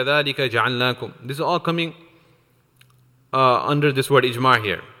says, وَكَذَلِكَ جَعَلْنَاكُمْ. This is all coming under this word ijma'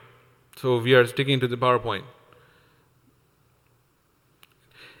 here. So we are sticking to the PowerPoint.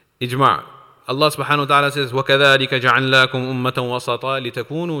 Ijma'. Allah subhanahu wa ta'ala says, وَكَذَلِكَ جَعَلْنَاكُمْ أُمَّةً وَسَطًا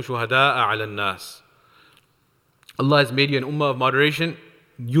لِتَكُونُوا شُهَدَاءَ عَلَى النَّاسِ. Allah has made you an ummah of moderation.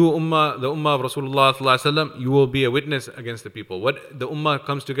 You ummah, the ummah of Rasulullah sallallahu alaihi wasallam, you will be a witness against the people. What the ummah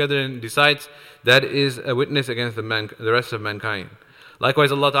comes together and decides, that is a witness against the rest of mankind.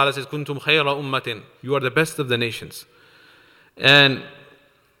 Likewise, Allah Ta'ala says, "Kuntum khayra ummatin." You are the best of the nations. And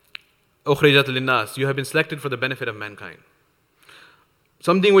ukhrijat linnas, you have been selected for the benefit of mankind.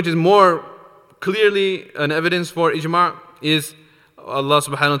 Something which is more clearly an evidence for ijma' is Allah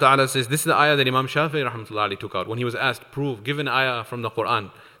subhanahu wa ta'ala says, this is the ayah that Imam Shafi'i rahmatullahi took out when he was asked, give an ayah from the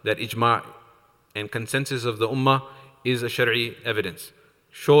Quran that ijma' and consensus of the ummah is a shari'i evidence.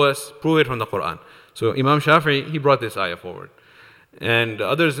 Show us, prove it from the Quran. So Imam Shafi'i, he brought this ayah forward. And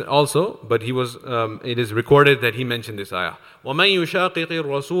others also, but it is recorded that he mentioned this ayah. وَمَنْ يُشَاقِقِ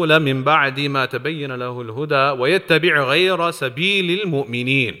الرَّسُولَ مِنْ بَعْدِ مَا تَبَيَّنَ لَهُ الْهُدَى وَيَتَّبِعْ غَيْرَ سَبِيلِ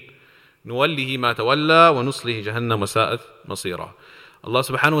الْمُؤْمِنِينَ نُوَلِّهِ مَا تَوَلَّى وَنُصْلِهِ جَهَنَّمَ وَسَاءَتْ مَصِيرًا. Allah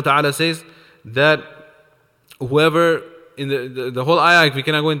subhanahu wa ta'ala says that whoever, in the whole ayah, we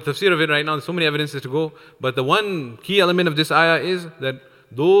cannot go into tafsir of it right now, there's so many evidences to go, but the one key element of this ayah is that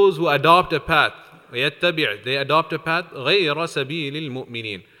those who adopt a path, they adopt a path غَيْرَ سَبِيلِ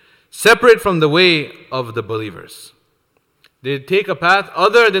الْمُؤْمِنِينَ, separate from the way of the believers. They take a path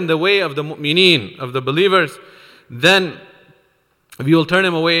other than the way of the mu'mineen, of the believers, then we will turn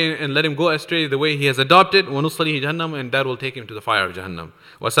him away and let him go astray the way he has adopted, وَنُصْلِهِ جَهَنَّمَ, and that will take him to the fire of Jahannam.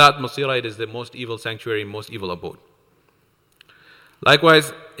 وَسَاءَتْ مَصِيرًا, it is the most evil sanctuary, most evil abode.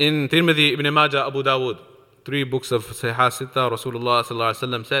 Likewise, in Tirmidhi, Ibn Majah, Abu Dawud, 3 books of Sahih Sitta, Rasulullah sallallahu alaihi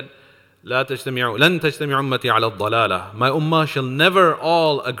wasallam said, لَن تَجْتَمِعُ أُمَّتِي عَلَى الضَّلَالَةِ. My ummah shall never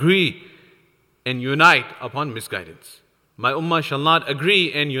all agree and unite upon misguidance. My ummah shall not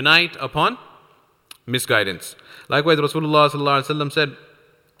agree and unite upon misguidance. Likewise, Rasulullah sallallahu alaihi wasallam said,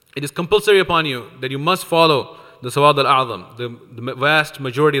 it is compulsory upon you that you must follow the Sawad al-A'zam, the vast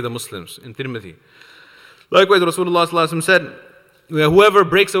majority of the Muslims, in Tirmidhi. Likewise, Rasulullah sallallahu alaihi wasallam said, whoever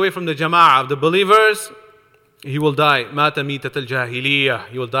breaks away from the jama'ah of the believers, he will die. Mata mitat al-jahiliyyah.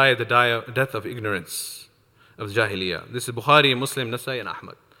 He will die the death of ignorance, of jahiliyyah. This is Bukhari, Muslim, Nasai, and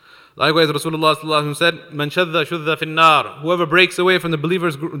Ahmad. Likewise, Rasulullah sallallahu alaihi wasallam said, "Man shadda shudda fin nar." Whoever breaks away from the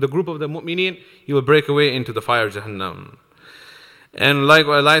believers, the group of the mu'mineen, he will break away into the fire of Jahannam. And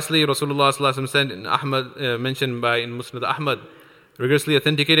likewise, lastly, Rasulullah sallallahu alaihi wasallam said in Ahmad, mentioned by in Musnad Ahmad, rigorously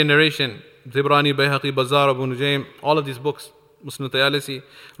authenticated narration, Tibrani, Bayhaqi, Bazar, Abu Nujaym, all of these books, Musnad Tayalisi,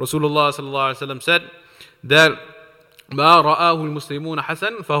 Rasulullah sallallahu alaihi wasallam said that ما رآه المسلمون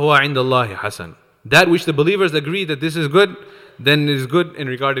حسن فهو عند الله حسن. That which the believers agree that this is good, then it is good and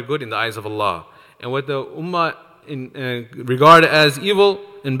regarded good in the eyes of Allah. And what the ummah regard as evil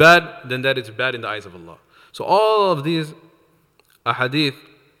and bad, then that is bad in the eyes of Allah. So all of these ahadith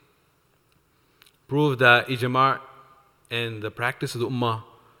prove that ijma' and the practice of the ummah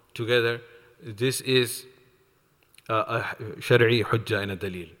together, this is a shari'i hujjah and a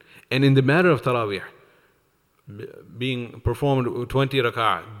dalil. And in the matter of taraweeh, being performed 20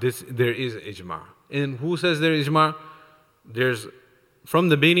 rak'ah, there is ijma'. And who says there is ijma'? There's from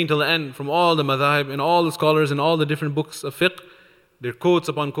the beginning till the end, from all the madhahib and all the scholars and all the different books of fiqh, there are quotes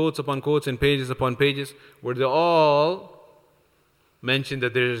upon quotes upon quotes and pages upon pages where they all mention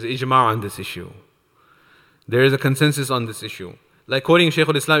that there is ijma' on this issue. There is a consensus on this issue. Like quoting Shaykh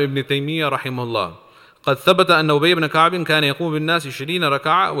al-Islam ibn Taymiyyah rahimahullah, قد ثبت أن أبي بن كعب كان يقوم بالناس 20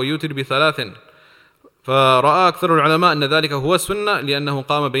 ركعة ويوتر بثلاث فرأى أكثر العلماء أن ذلك هو السنة لأنه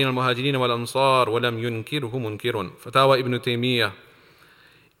قام بين المهاجرين والأنصار ولم ينكره منكر. فتاوى Ibn Taymiyyah.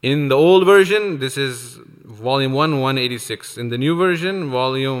 In the old version, this is volume 1, 186. In the new version,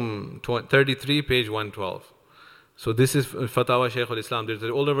 volume 33, page 112. So this is Fatawa Shaykh al-Islam. There's the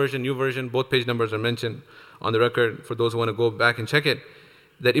older version, new version, both page numbers are mentioned on the record for those who want to go back and check it.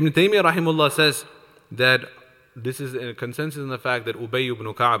 That Ibn Taymiyyah rahimullah says that this is a consensus in the fact that Ubay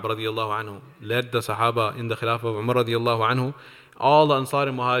ibn Ka'b radiyallahu anhu led the Sahaba in the Khilafah of Umar radiyallahu anhu. All the Ansar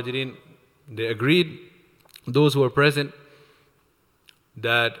and Muhajirin, they agreed, those who were present,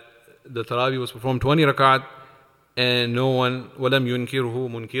 that the Taraweeh was performed 20 rakat, and no one, وَلَمْ يُنْكِرُهُ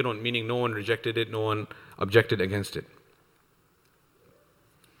مُنْكِرٌ, meaning no one rejected it, no one objected against it.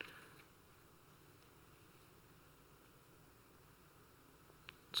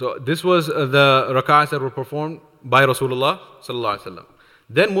 So this was the rakats that were performed by Rasulullah sallallahu alaihi wasallam.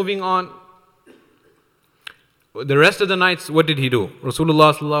 Then moving on, the rest of the nights, what did he do?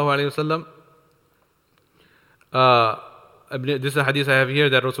 Rasulullah sallallahu alaihi wasallam. This is a hadith I have here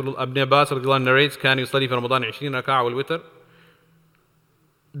that Rasulullah Ibn Abbas radiyallahu anhu narrates, كان يصلي في رمضان 20 ركعة والوتر.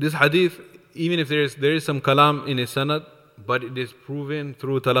 This hadith, even if there is some kalam in his sanad, but it is proven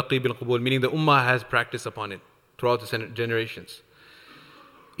through talaqi bil qabul, meaning the ummah has practiced upon it throughout the generations.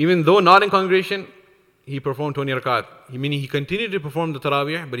 Even though not in congregation, he performed 20 rakat. Meaning he continued to perform the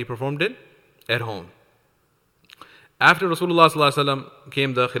taraweeh, but he performed it at home. After Rasulullah sallallahu alaihi wasallam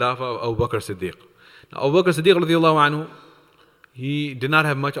came the khilafah of Abu Bakr Siddiq. Now Abu Bakr Siddiq radiyallahu anhu, he did not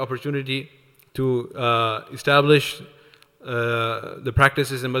have much opportunity to establish the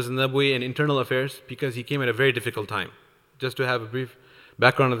practices in Masjid Nabawi and internal affairs because he came at a very difficult time. Just to have a brief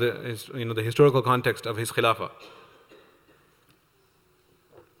background of the historical context of his khilafah.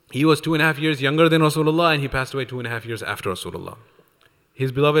 He was 2.5 years younger than Rasulullah and he passed away 2.5 years after Rasulullah.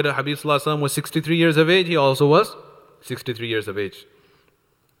 His beloved Habib sallallahu alaihi wasallam was 63 years of age. He also was 63 years of age.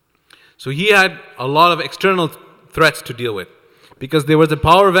 So he had a lot of external threats to deal with. Because there was a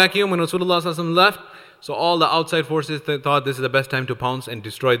power vacuum when Rasulullah sallallahu alaihi wasallam left. So all the outside forces thought this is the best time to pounce and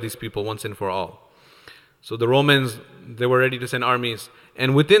destroy these people once and for all. So the Romans, they were ready to send armies.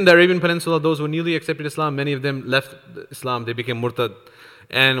 And within the Arabian Peninsula, those who newly accepted Islam, many of them left Islam. They became murtad.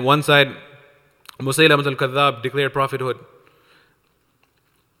 And one side, Musaylamah al-Kadhdhab declared prophethood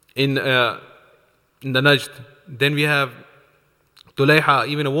in the Najd. Then we have Tulayha,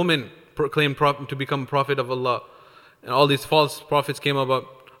 even a woman proclaimed to become prophet of Allah. And all these false prophets came about.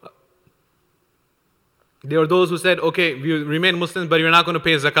 There were those who said, okay, we remain Muslims, but we're not going to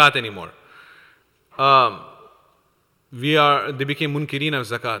pay zakat anymore. They became munkirin of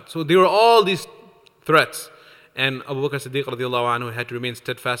zakat. So there were all these threats. And Abu Bakr Siddiq radiallahu anhu had to remain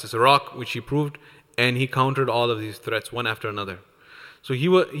steadfast as a rock, which he proved, and he countered all of these threats one after another. So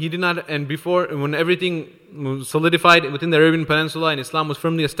he did not, and before, when everything solidified within the Arabian Peninsula and Islam was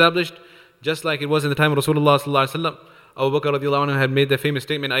firmly established, just like it was in the time of Rasulullah sallallahu alaihi wasallam, Abu Bakr radiallahu anhu had made the famous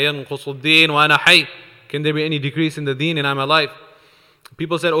statement, "Ayanqusu ad-din wa ana hayy." Can there be any decrease in the deen and I'm alive?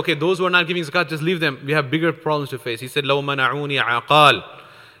 People said, okay, those who are not giving zakat, just leave them. We have bigger problems to face. He said, "Law mana'uni aqal."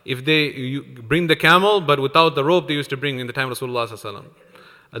 If they bring the camel, but without the rope they used to bring in the time of Rasulullah sallallahu alaihi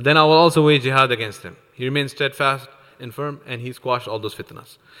wasallam, then I will also wage jihad against them. He remained steadfast and firm, and he squashed all those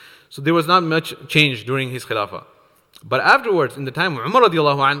fitnas. So there was not much change during his khilafah. But afterwards, in the time of Umar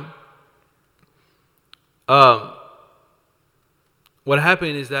radiallahu anhu, what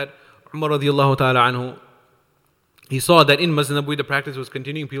happened is that Umar radiallahu ta'ala anhu, he saw that in Masjid Nabawi the practice was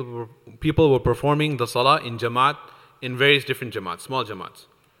continuing. People were performing the salah in jamaat, in various different jamaats, small jamaats.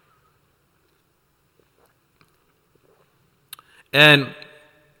 And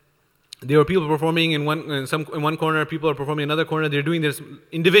there were people performing in one corner, people are performing in another corner. They're doing this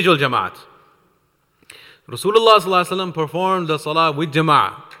individual jamaat. Rasulullah sallallahu alaihi wasallam performed the salah with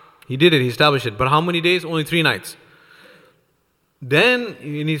jama'ah. He did it, he established it. But how many days? Only 3 nights. Then,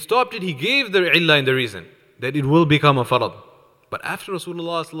 when he stopped it, he gave the illah and the reason that it will become a farad. But after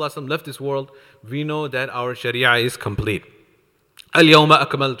Rasulullah sallallahu alaihi wasallam left this world, we know that our sharia is complete. الْيَوْمَ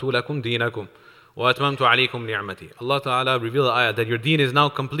أَكْمَلْتُ لَكُمْ دِينَكُمْ وَأَتْمَمْتُ عَلَيْكُمْ نِعْمَتِي. Allah Ta'ala revealed the ayah that your deen is now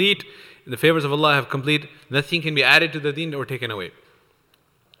complete. The favors of Allah have complete. Nothing can be added to the deen or taken away.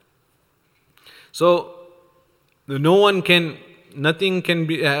 So, nothing can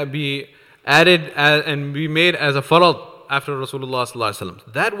be added and be made as a farad after Rasulullah sallallahu alaihi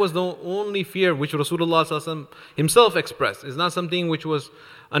wasallam. That was the only fear which Rasulullah sallallahu alaihi wasallam himself expressed. It's not something which was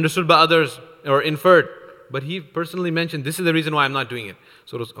understood by others or inferred, but he personally mentioned, this is the reason why I'm not doing it.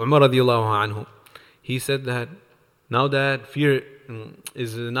 So Umar radiallahu anhu, he said that now that fear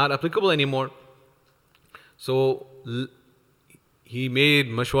is not applicable anymore, so he made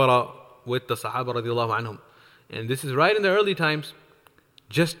mashwara with the Sahaba radiallahu anhum. And this is right in the early times,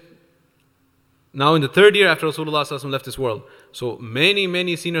 just now in the 3rd year after Rasulullah sallallahu alaihi wasallam left this world. So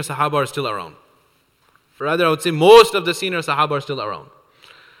many senior Sahaba are still around. Rather, I would say most of the senior Sahaba are still around.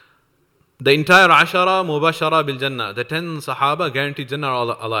 The entire Ashara Mubashara bil Jannah, the 10 Sahaba guaranteed Jannah are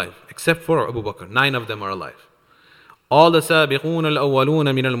all alive, except for Abu Bakr. 9 of them are alive. All the Sabiqun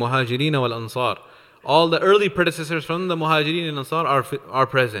al-awwaluna min al-muhajirin wal-ansar, all the early predecessors from the Muhajirin and Ansar are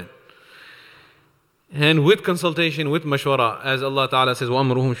present. And with consultation, with mashwara, as Allah Ta'ala says,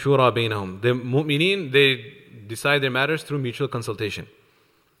 وَأَمْرُهُمْ شُورَى بَيْنَهُمْ. The mu'mineen, they decide their matters through mutual consultation.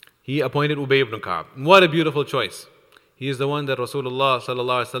 He appointed Ubay ibn Ka'b. What a beautiful choice. He is the one that Rasulullah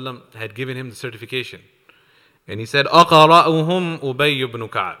sallallahu alaihi wasallam had given him the certification. And he said, أَقَرَأُهُمْ Ubay ibn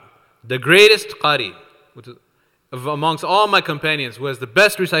Ka'b. The greatest qari amongst all my companions, who has the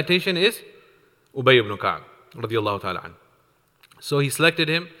best recitation, is Ubay ibn Ka'b radiyallahu ta'ala anhu. So he selected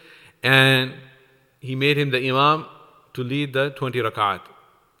him and he made him the imam to lead the 20 rak'at.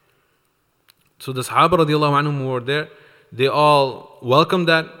 So the Sahaba radiallahu anhum who were there, they all welcomed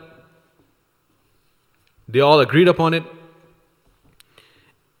that. They all agreed upon it.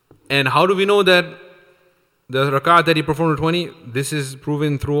 And how do we know that the rak'at that he performed 20? This is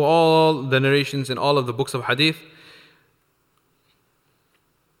proven through all the narrations in all of the books of hadith.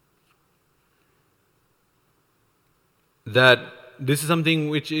 That this is something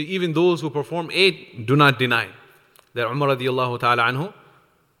which even those who perform 8 do not deny. That Umar radiallahu ta'ala anhu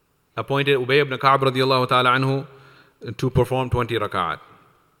appointed Ubay ibn Ka'b radiallahu ta'ala anhu to perform 20 rak'at.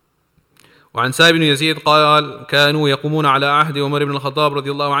 وعن سائب بن يزيد قال كانوا يقومون على عهد عمر بن الخطاب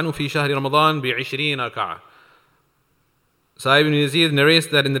رضي الله عنه في شهر رمضان ب20 ركعة. Sa'ib ibn Yazid narrates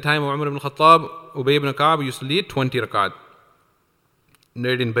that in the time of Umar ibn Khattab, Ubay ibn Ka'b used to lead 20 rakat.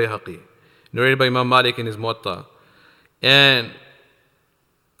 Narrated in Bayhaqi. Narrated by Imam Malik in his Muwatta. And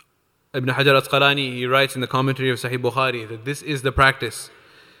Ibn Hajar Asqalani, he writes in the commentary of Sahih Bukhari that this is the practice.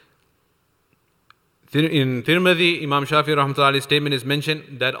 In Tirmidhi, Imam Shafi rahmatullahi's statement is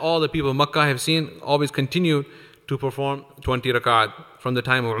mentioned that all the people of Makkah have seen always continue to perform 20 rakat from the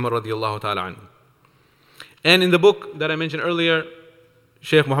time of Umar radiallahu ta'ala anhu. And in the book that I mentioned earlier,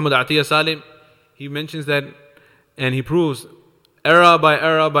 Shaykh Muhammad Atiyah Salim, he mentions that and he proves era by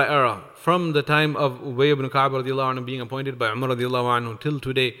era from the time of Ubay ibn Ka'b radiallahu anhu being appointed by Umar radiallahu anhu till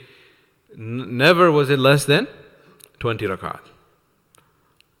today, never was it less than 20 rakat.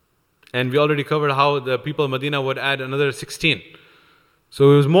 And we already covered how the people of Medina would add another 16.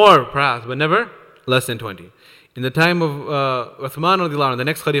 So it was more perhaps, but never less than 20. In the time of Uthman radiallahu anhu, the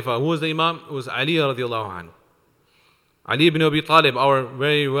next Khalifa, who was the Imam? It was Ali radiallahu anhu. Ali ibn Abi Talib, our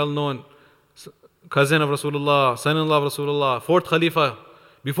very well-known cousin of Rasulullah, son-in-law of Rasulullah, 4th Khalifa.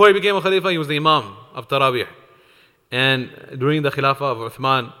 Before he became a Khalifa, he was the Imam of taraweeh. And during the Khilafah of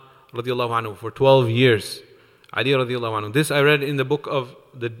Uthman radiallahu anhu for 12 years, Ali radiallahu anhu. This I read in the book of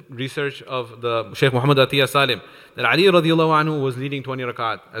the research of the Shaykh Muhammad Atiyah Salim, that Ali radiallahu anhu was leading 20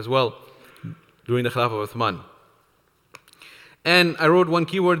 rakat as well during the Khilafah of Uthman. And I wrote one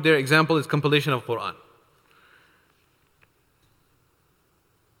keyword there, example is compilation of Quran.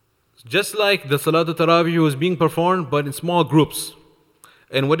 Just like the Salatul Taraweeh was being performed but in small groups.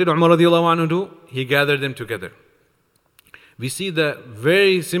 And what did Umar radiallahu anhu do? He gathered them together. We see the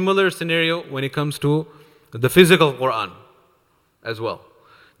very similar scenario when it comes to the physical Quran as well.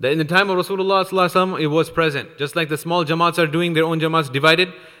 That in the time of Rasulullah sallallahu alaihi wasallam, it was present. Just like the small jamaats are doing their own jamaats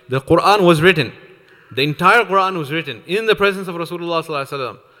divided, the Quran was written. The entire Quran was written in the presence of Rasulullah sallallahu alaihi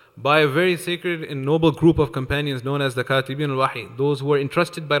wasallam by a very sacred and noble group of companions known as the Katibin al-Wahi, those who were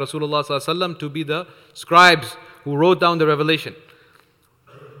entrusted by Rasulullah sallallahu alaihi wasallam to be the scribes who wrote down the revelation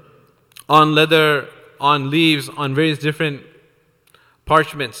on leather, on leaves, on various different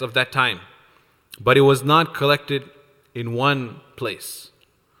parchments of that time. But it was not collected in one place.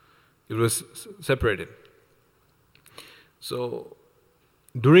 It was separated. So,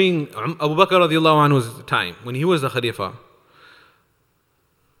 during Abu Bakr radiallahu anhu's time, when he was the Khalifa,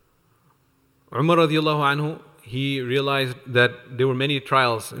 Umar radiallahu anhu, he realized that there were many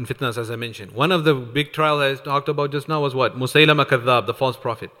trials and fitnas, as I mentioned. One of the big trials I talked about just now was what? Musaylama Kadhab, the false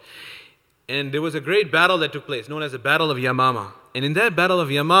prophet. And there was a great battle that took place, known as the Battle of Yamama. And in that Battle of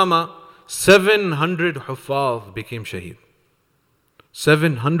Yamama, 700 Huffaz became shaheed.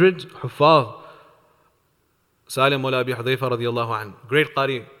 700 Huffaz. Salim Mawla Abi Hudayfa radiallahu anhu, great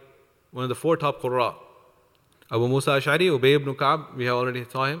Qari, one of the 4 top Qurra. Abu Musa Ash'ari, Ubay ibn Ka'b, we have already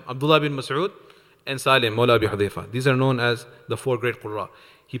saw him, Abdullah bin Mas'ud, and Salim Mawla Abi Hudayfa. These are known as the 4 great Qurra.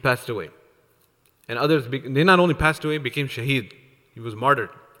 He passed away. And others, they not only passed away, became shaheed. He was martyred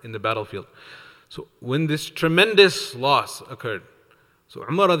in the battlefield. So when this tremendous loss occurred, so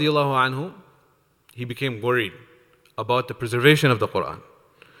Umar radiallahu anhu, he became worried about the preservation of the Quran.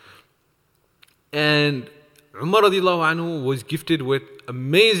 And Umar radiallahu anhu was gifted with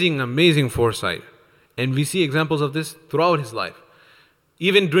amazing foresight. And we see examples of this throughout his life.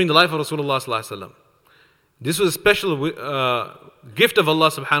 Even during the life of Rasulullah sallallahu alaihi wasallam. This was a special gift of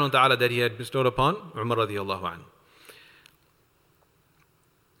Allah subhanahu wa ta'ala that he had bestowed upon Umar radiallahu anhu.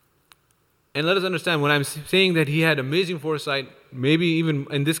 And let us understand, when I'm saying that he had amazing foresight, maybe even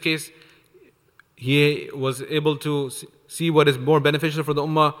in this case, he was able to see what is more beneficial for the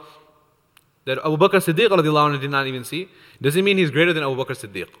ummah, that Abu Bakr Siddiq radiallahu anhu did not even see, doesn't mean he's greater than Abu Bakr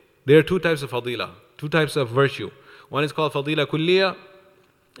Siddiq. There are 2 types of fadila, 2 types of virtue. One is called fadila kulliya,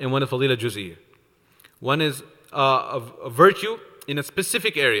 and one is fadila juz'iyya. One is a virtue in a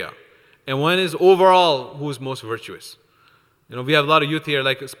specific area, and one is overall who is most virtuous. We have a lot of youth here,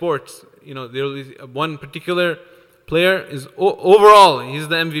 like sports. There is one particular player is overall, he's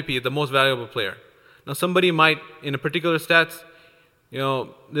the MVP, the most valuable player. Now somebody might, in a particular stats,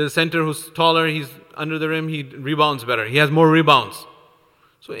 the center who's taller, he's under the rim, he rebounds better. He has more rebounds.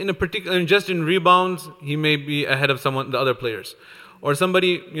 So just in rebounds, he may be ahead of the other players. Or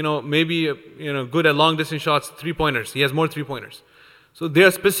somebody, maybe, good at long distance shots, 3-pointers. He has more 3-pointers. So there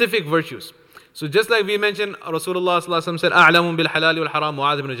are specific virtues. So just like we mentioned, Rasulullah sallallahu alaihi wasallam said, "A'lamu bil halal wal haram,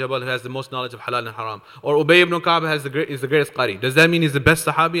 Mu'adh ibn Jabal, who has the most knowledge of halal and haram." Or Ubay ibn Ka'b is the greatest Qari. Does that mean he's the best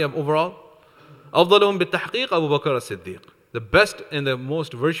Sahabi of overall? أفضلهم بالتحقيق أبو بكر الصديق. The best and the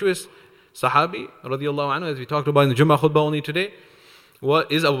most virtuous Sahabi, radiallahu anhu, as we talked about in the Jummah khutbah only today,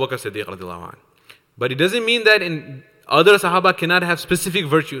 is Abu Bakr Siddiq radiallahu anhu. But it doesn't mean that in other Sahaba cannot have specific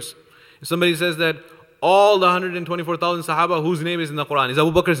virtues. If somebody says that all the 124,000 Sahaba whose name is in the Quran, is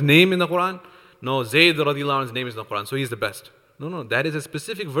Abu Bakr's name in the Quran? No, Zayd radiallahu anhu's name is in the Quran, so he's the best. No, that is a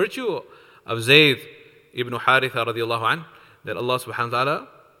specific virtue of Zayd ibn Haritha radiallahu anhu, that Allah subhanahu wa ta'ala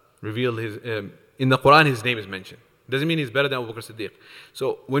revealed in the Quran his name is mentioned. Doesn't mean he's better than Abu Bakr Siddiq.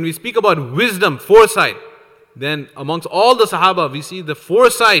 So when we speak about wisdom, foresight, then amongst all the Sahaba, we see the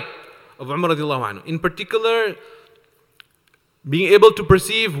foresight of Umar radiallahu anhu. In particular, being able to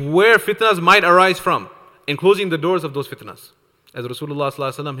perceive where fitnas might arise from and closing the doors of those fitnas. As Rasulullah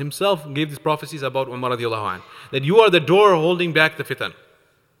sallallahu alaihi wasallam himself gave these prophecies about Umar radiallahu anhu, that you are the door holding back the fitan.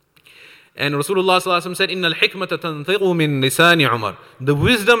 And Rasulullah sallallahu alaihi wasallam said, "Innal hikmata tantiqu min lisani Umar." The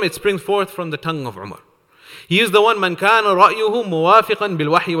wisdom, it springs forth from the tongue of Umar. He is the one, man kana ra'yuhu muwafiqan bil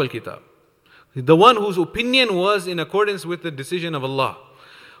wahyi wal kitab. The one whose opinion was in accordance with the decision of Allah.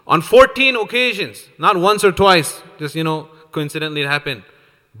 On 14 occasions, not once or twice, just coincidentally it happened,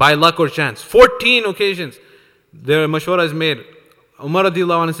 by luck or chance. 14 occasions, their mashwara is made. Umar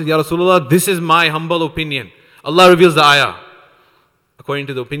radiallahu anhu said, "Ya Rasulullah, this is my humble opinion." Allah reveals the ayah, according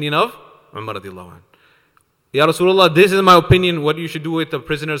to the opinion of Umar radiallahu anhu. "Ya Rasulullah, this is my opinion, what you should do with the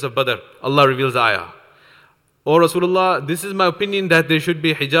prisoners of Badr." Allah reveals the ayah. "O Rasulullah, this is my opinion that there should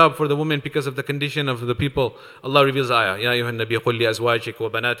be hijab for the women because of the condition of the people." Allah reveals the ayah. "Ya ayyuhan nabiy qul li azwajik wa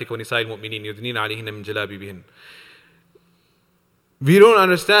banatik wa nisa'il mu'minin yudnina alayhinna min jalabibihin." We don't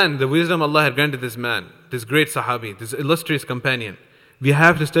understand the wisdom Allah had granted this man, this great Sahabi, this illustrious companion. We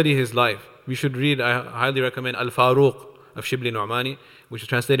have to study his life. We should read, I highly recommend Al-Faruq of Shibli Nu'mani, which is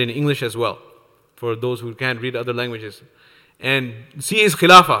translated in English as well, for those who can't read other languages. And see his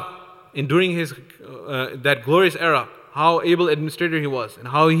khilafah, and during his that glorious era, how able administrator he was, and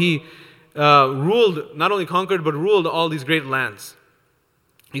how he ruled, not only conquered, but ruled all these great lands.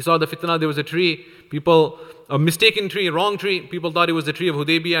 He saw the fitna, there was a tree, a mistaken tree, a wrong tree, people thought it was the tree of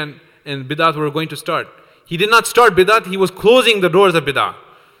Hudaybiyah and bid'at were going to start. He did not start bid'at, he was closing the doors of bid'at.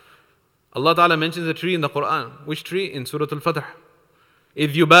 Allah Ta'ala mentions a tree in the Quran. Which tree? In Surah Al-Fatih.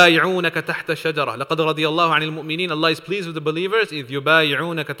 إِذْ يُبَايِعُونَكَ تَحْتَ الشَّجَرَةِ لَقَدْ رَضِيَ اللَّهُ عَنِ الْمُؤْمِنِينَ. Allah is pleased with the believers. إِذْ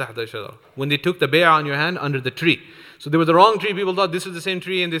يُبَايِعُونَكَ تَحْتَ الشَّجَرَةِ, when they took the bay'ah on your hand under the tree. So there was the wrong tree. People thought this is the same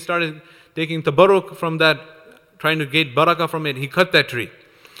tree, and they started taking tabarruk from that, trying to get barakah from it. He cut that tree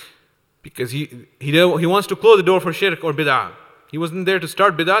because he wants to close the door for shirk or bid'ah. He wasn't there to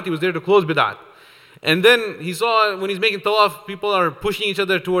start bid'ah, he was there to close bid'ah. And then he saw when he's making tawaf, people are pushing each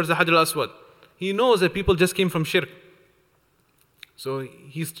other towards the Hajar al-Aswad. He knows that people just came from shirk. So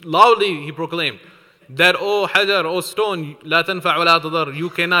he proclaimed that, oh Hajar, oh stone, la tanfa' wa la tadar,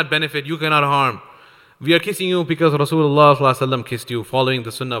 you cannot benefit, you cannot harm. We are kissing you because Rasulullah sallallahu alaihi wasallam kissed you, following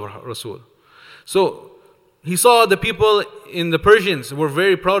the sunnah of Rasul. So he saw the people in the Persians were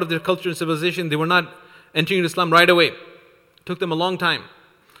very proud of their culture and civilization. They were not entering Islam right away. It took them a long time.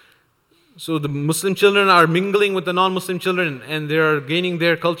 So the Muslim children are mingling with the non-Muslim children, and they are gaining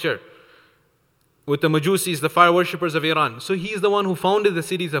their culture with the Majusis, the fire worshippers of Iran. So he is the one who founded the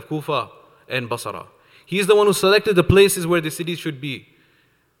cities of Kufa and Basra. He is the one who selected the places where the cities should be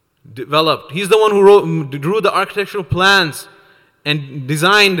developed. He's the one who drew the architectural plans and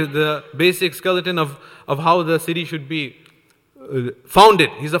designed the basic skeleton of how the city should be founded.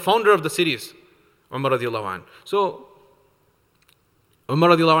 He's the founder of the cities, Umar radiallahu anhu. So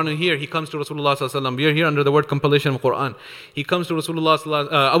Umar radiallahu anhu here, he comes to Rasulullah sallallahu alaihi wasallam. We are here under the word compilation of Quran. He comes to Rasulullah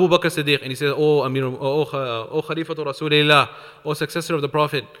Abu Bakr Siddiq, and he says, "Oh Amir, oh Khalifatu Rasulillah, oh successor of the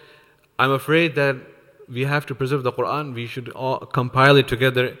Prophet, I'm afraid that we have to preserve the Quran. We should all compile it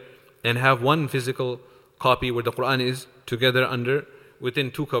together and have one physical copy where the Quran is together within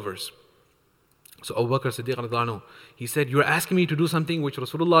two covers." So Abu Bakr Siddiq radiallahu anhu, he said, "You are asking me to do something which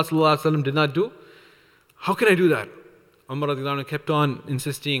Rasulullah sallallahu alaihi wasallam did not do? How can I do that?" Umar radiallahu anhu kept on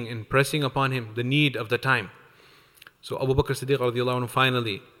insisting and pressing upon him the need of the time. So Abu Bakr Siddiq radiallahu anhu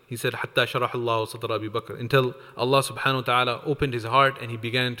finally, he said, "Hatta sharah Allah sadra Abi Bakr," until Allah subhanahu wa ta'ala opened his heart and he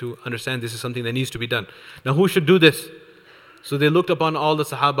began to understand this is something that needs to be done. Now who should do this? So they looked upon all the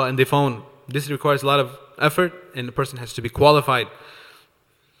Sahaba and they found this requires a lot of effort and the person has to be qualified.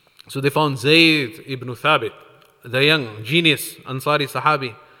 So they found Zayd ibn Thabit, the young genius Ansari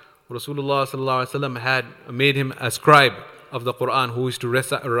Sahabi. Rasulullah sallallahu alaihi wasallam had made him a scribe of the Quran who is to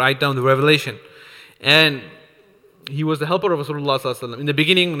write down the revelation. And he was the helper of Rasulullah sallallahu alaihi wasallam. In the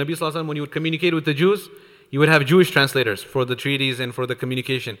beginning, Nabi sallallahu alaihi wasallam, when he would communicate with the Jews, he would have Jewish translators for the treaties and for the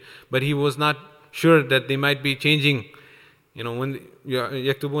communication. But he was not sure that they might be changing. You know, when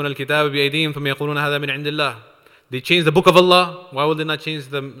يَكْتُبُونَ الْكِتَابَ بِأَيْدِيهِمْ ثُمَّ يَقُولُونَ هَذَا مِنْ عِنْدِ اللَّهِ. They changed the book of Allah. Why will they not change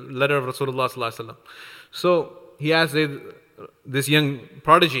the letter of Rasulullah sallallahu alaihi wasallam? So he asked this young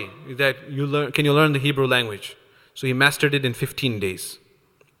prodigy that can you learn the Hebrew language? So he mastered it in 15 days.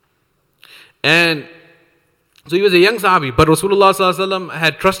 And so he was a young Sahabi, but Rasulullah sallallahu alaihi wasallam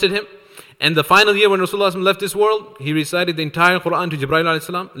had trusted him. And the final year when Rasulullah left this world, he recited the entire Quran to Jibreel alayhi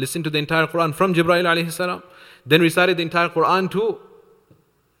salam, listened to the entire Quran from Jibreel alayhi salam, then recited the entire Quran to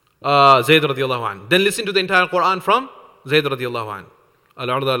Zayd radiallahu anhu. Then listened to the entire Quran from Zayd radiallahu anhu.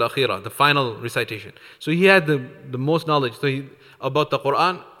 Al-Arda al-Akhira, the final recitation. So he had the most knowledge. So about the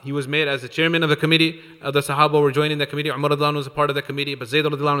Quran, he was made as the chairman of the committee. Other Sahaba were joining the committee. Umar radiallahu anhu was a part of the committee, but Zayd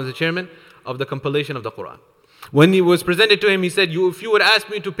radiallahu anhu was the chairman of the compilation of the Quran. When he was presented to him, he said, if you would ask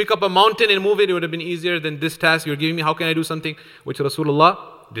me to pick up a mountain and move it, it would have been easier than this task you're giving me. How can I do something which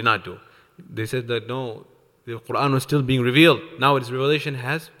Rasulullah did not do? They said that no, the Quran was still being revealed. Now its revelation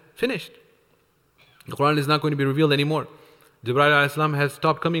has finished. The Quran is not going to be revealed anymore. Jibreel alayhi salam has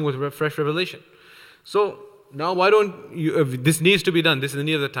stopped coming with fresh revelation. So now why don't you, this needs to be done. This is the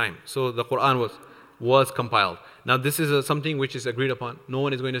need of the time. So the Quran was compiled. Now this is something which is agreed upon. No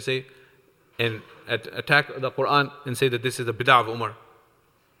one is going to say and attack the Quran and say that this is the bid'ah of Umar.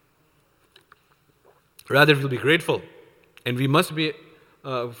 Rather, we'll be grateful and we must be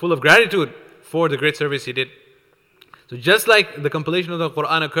full of gratitude for the great service he did. So just like the compilation of the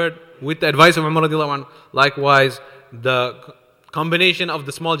Quran occurred with the advice of Umar radiallahu anhu, likewise the combination of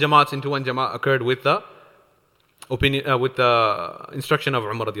the small jamaats into one jamaat occurred with the opinion, with the instruction of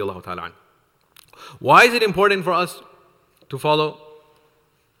Umar radiallahu ta'ala anhu. Why is it important for us to follow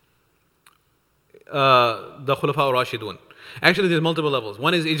the Khulafa al-Rashidun? Actually, there's multiple levels.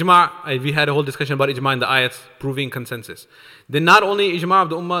 One is ijma'. We had a whole discussion about ijma' in the ayats, proving consensus. Then not only ijma' of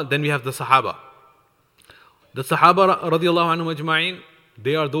the ummah, then we have the Sahaba. The Sahaba radiallahu anhum ajma'in,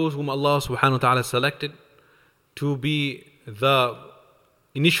 they are those whom Allah subhanahu wa ta'ala selected to be the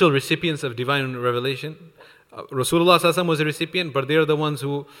initial recipients of divine revelation. Rasulullah sallallahu alaihi wasallam was a recipient, but they are the ones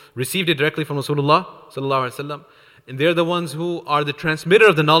who received it directly from Rasulullah sallallahu alaihi wasallam. And they are the ones who are the transmitter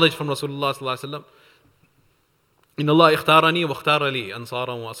of the knowledge from Rasulullah sallallahu alaihi wasallam. إن الله اختارني واختار لي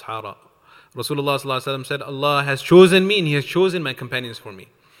أنصارا وأصحارا Rasulullah sallallahu alaihi wasallam said, Allah has chosen me and He has chosen my companions for me.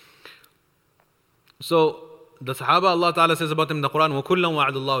 So the Sahaba, Allah Ta'ala says about them in the Quran, وَكُلًّا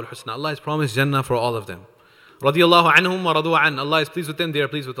وَعَدَ اللَّهُ الْحُسْنَى. Allah has promised Jannah for all of them. رَضِيَ اللَّهُ عَنْهُمْ وَرَضُوا عَنْ. Allah is pleased with them, they are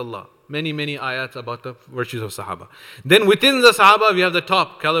pleased with Allah. Many, many ayats about the virtues of Sahaba. Then within the Sahaba, we have the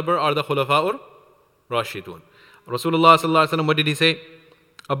top caliber are the Khulafa'ur Rashidun. Rasulullah sallallahu alaihi wasallam, what did he say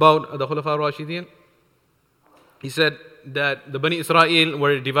about the Khulafa'ur Rashidun? He said that the Bani Israel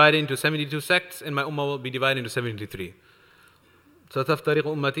were divided into 72 sects and my ummah will be divided into 73. سَتَفْتَرِقُ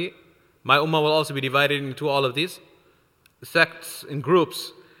أُمَّتِي. My ummah will also be divided into all of these sects and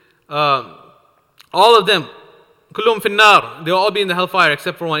groups. All of them, كلهم في النار. They will all be in the hellfire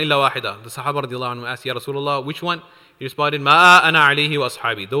except for one, إلا واحدة. The Sahaba radiallahu anhu asked, Ya Rasulullah, which one? He responded, ما أنا عليه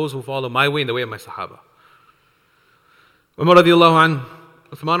وأصحابي. Those who follow my way and the way of my Sahaba. Umar radiallahu anhu,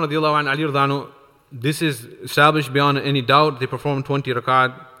 Uthman radiallahu anhu, Ali radiallahu anhu, this is established beyond any doubt. They performed 20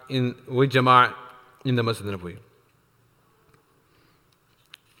 rakat with Jama'ah in the Masjid al-Nabawi.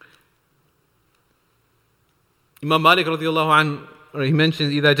 Imam Malik radiallahu anhu, he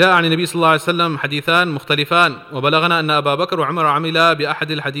mentions إذا جاء عن النبي صلى الله عليه وسلم حديثان مختلفان وبلغنا أن أبا بكر وعمر عملا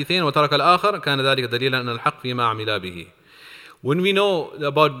بأحد الحديثين وترك الآخر كان ذلك دليلا أن الحق فيما عملا به. When we know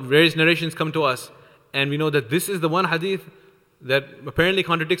about various narrations come to us and we know that this is the one hadith that apparently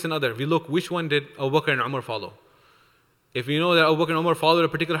contradicts another, we look which one did Abu Bakr and Umar follow. If we know that Abu Bakr and Umar followed a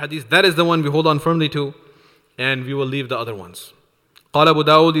particular hadith, that is the one we hold on firmly to and we will leave the other ones. قال أبو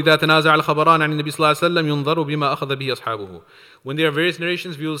داود إذا تنازع الخبران عن النبي صلى الله عليه وسلم ينظر بما أخذ به أصحابه. When there are various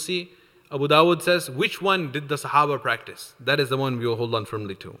narrations, we will see Abu Dawud says, which one did the Sahaba practice? That is the one we will hold on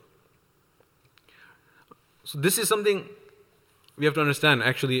firmly to. So this is something we have to understand.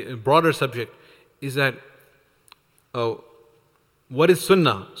 Actually, a broader subject is that what is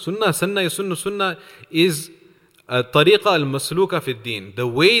Sunnah? Sunnah is a tariqa al-masluka fi ad-din, the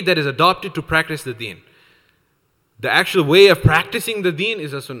way that is adopted to practice the deen. The actual way of practicing the deen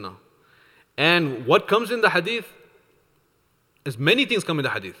is a sunnah. And what comes in the hadith is many things come in the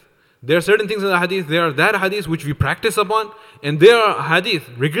hadith. There are certain things in the hadith, there are that hadith which we practice upon, and there are hadith,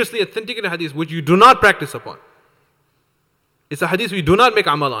 rigorously authenticated hadith, which you do not practice upon. It's a hadith we do not make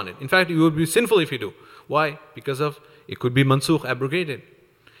amal on it. In fact, you would be sinful if you do. Why? Because of, it could be mansukh, abrogated.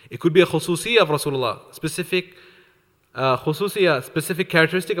 It could be a khususiyah of Rasulullah, specific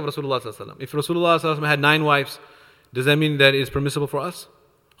characteristic of Rasulullah sallallahu alaihi wasallam. If Rasulullah sallallahu alaihi wasallam had 9 wives, does that mean that it is permissible for us?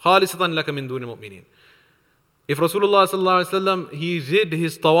 خَالِصَةً لَكَ مِن دُونِ الْمُؤْمِنِينَ. If Rasulullah sallallahu alaihi wasallam, he did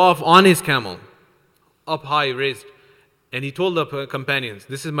his tawaf on his camel, up high, raised, and he told the companions,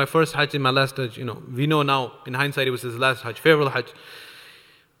 this is my first hajj and my last hajj. We know now, in hindsight, it was his last hajj, farewell hajj.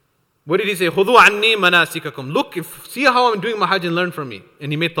 What did he say? خُذُوا عَنِّي مَنَاسِكَكُمْ. Look, see how I'm doing my hajj and learn from me.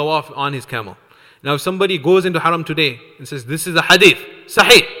 And he made tawaf on his camel. Now if somebody goes into haram today and says, this is a hadith,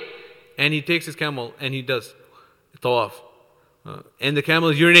 sahih, and he takes his camel and he does tawaf, and the camel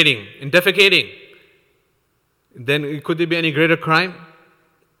is urinating and defecating, then could there be any greater crime?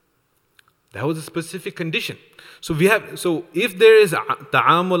 That was a specific condition. So if there is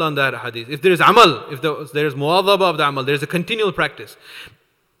ta'amul on that hadith, if there is amal, if there is muwadhaba of the amal, there is a continual practice.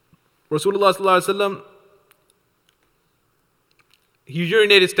 Rasulullah sallallahu alaihi wasallam, he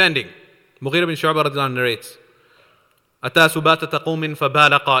urinated standing. Mughira bin Shu'bah radhiyallahu anhu narrates, أَتَى سُبَاتَةَ قَوْمٍ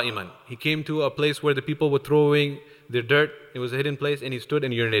فَبَالَ قَائِمًا. He came to a place where the people were throwing their dirt. It was a hidden place and he stood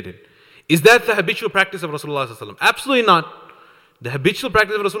and urinated. Is that the habitual practice of Rasulullah sallallahu alaihi wasallam? Absolutely not. The habitual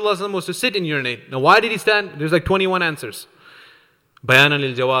practice of Rasulullah sallallahu alaihi wasallam was to sit and urinate. Now why did he stand? There's like 21 answers. Bayanan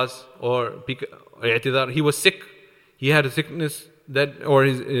lil jawaz or i'tidar. He was sick. He had a sickness that, or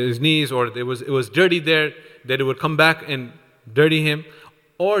his knees, or it was dirty there, that it would come back and dirty him,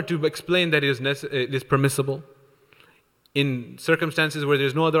 or to explain that it is permissible. In circumstances where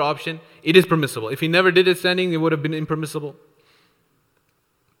there's no other option, it is permissible. If he never did it standing, it would have been impermissible.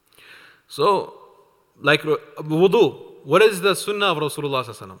 So, like wudu, what is the sunnah of Rasulullah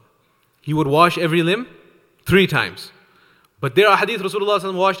sallallahu alaihi wasallam? He would wash every limb 3 times. But there are hadith Rasulullah sallallahu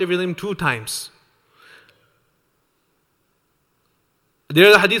alaihi wasallam washed every limb 2 times. There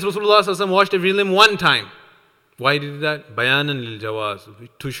are the hadith Rasulullah sallallahu alaihi wasallam washed every limb 1 time. Why did he do that? Bayanan lil jawaz.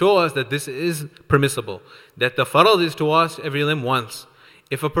 To show us that this is permissible. That the farad is to wash every limb once.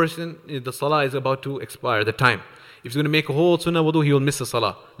 If a person, the salah is about to expire, the time. If he's going to make a whole sunnah wudu, he will miss the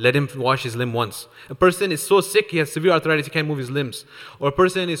salah. Let him wash his limb once. A person is so sick, he has severe arthritis, he can't move his limbs. Or a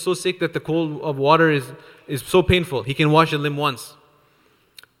person is so sick that the cold of water is so painful, he can wash a limb once.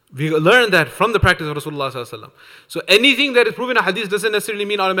 We learn that from the practice of Rasulullah sallallahu alaihi wasallam. So anything that is proven in a hadith doesn't necessarily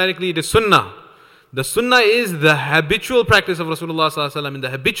mean automatically it is sunnah. The sunnah is the habitual practice of Rasulullah sallallahu alaihi wasallam, and the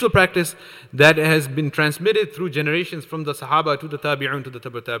habitual practice that has been transmitted through generations from the Sahaba to the Tabi'un to the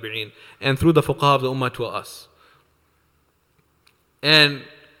Tabi'ut Tabi'in, and through the fuqaha of the Ummah to us. And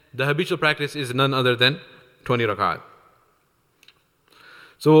the habitual practice is none other than 20 rak'at.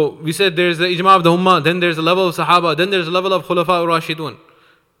 So we said there's the ijma of the Ummah, then there's the level of Sahaba, then there's the level of Khulafa ar-Rashidun.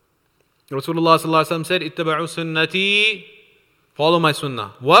 Rasulullah sallallahu alaihi wasallam said, "Ittaba'u sunnati," follow my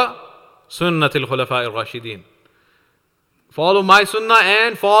sunnah. What? Sunnatil Khulafa ar-Rashidin. Follow my sunnah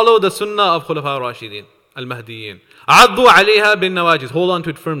and follow the sunnah of Khulafa ar-Rashidin, al-Mahdiyin. Addu alayha bin nawajiz. Hold on to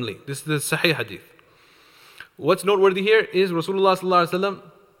it firmly. This is the Sahih hadith. What's noteworthy here is Rasulullah sallallahu alaihi wasallam,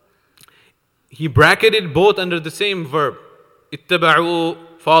 he bracketed both under the same verb. Ittaba'u,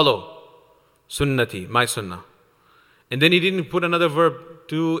 follow. Sunnati, my sunnah. And then he didn't put another verb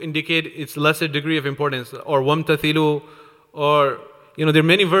to indicate its lesser degree of importance, or wamtathilu, or there are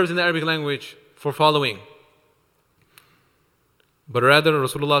many verbs in the Arabic language for following. But rather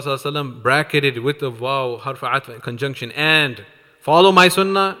Rasulullah sallallahu alaihi wasallam bracketed with the waw, harf atf, conjunction, and follow my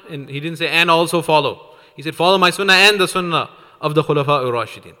sunnah. And he didn't say and also follow. He said follow my sunnah and the sunnah of the Khulafa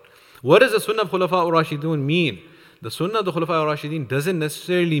ar-Rashidin. What does the sunnah of Khulafa ar-Rashidun mean? The sunnah of the Khulafa ar-Rashidin doesn't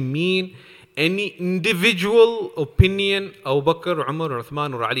necessarily mean any individual opinion Abu Bakr, Umar, or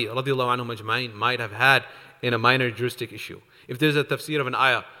Uthman, or Ali radiallahu anhum ajma'in might have had in a minor juristic issue. If there's a tafsir of an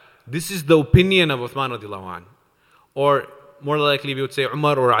ayah, this is the opinion of Uthman radiallahu anhu. Or more likely we would say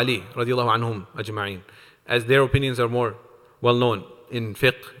Umar or Ali radiallahu anhum ajma'in, as their opinions are more well known in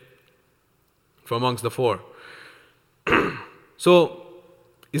fiqh from amongst the four. So,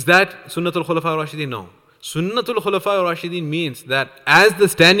 is that Sunnatul Khulafa ar-Rashidin? No. Sunnatul Khulafa ar-Rashidin means that as the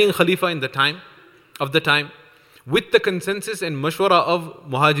standing Khalifa in the time, with the consensus and mashwara of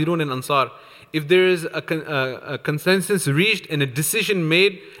Muhajirun and Ansar, if there is a consensus reached and a decision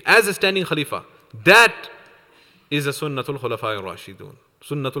made as a standing Khalifa, that is a Sunnatul Khulafa ar-Rashidun.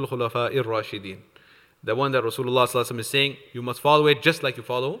 Sunnatul Khulafa ar-Rashidin. The one that Rasulullah sallallahu alaihi wasallam is saying, you must follow it just like you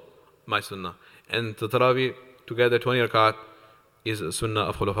follow my sunnah. And the taraweeh together 20 rakat is a sunnah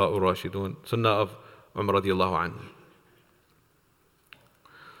of Khulafa ar-Rashidun, sunnah of Umar radiallahu anhu.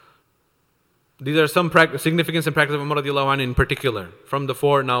 These are some significance and practice of Umar radiallahu anhu in particular. From the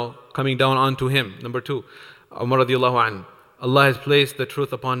four now coming down onto him. Number 2, Umar radiallahu anhu. Allah has placed the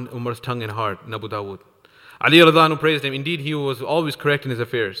truth upon Umar's tongue and heart in Abu Dawud. Ali radiallahu anhu praised him. Indeed, he was always correct in his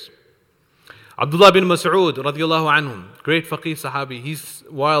affairs. Abdullah bin Mas'ud radiallahu anhu, great faqih sahabi, he's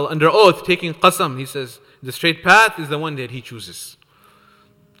while under oath taking qasam, he says, the straight path is the one that he chooses.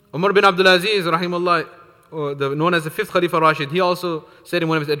 Umar bin Abdul Aziz rahimahullah, known as the 5th Khalifa Rashid, he also said in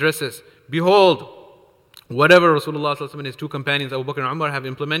one of his addresses, behold, whatever Rasulullah sallallahu alaihi wasallam and his 2 companions Abu Bakr and Umar have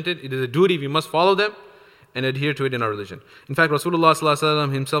implemented, it is a duty, we must follow them and adhere to it in our religion. In fact, Rasulullah sallallahu alaihi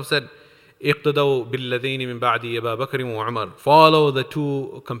wasallam himself said, اقتدوا بالذين من بعدي أبا بكر وعمر. Follow the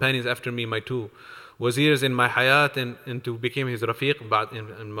 2 companions after me, my 2 wazirs in my hayat and to became his rafiq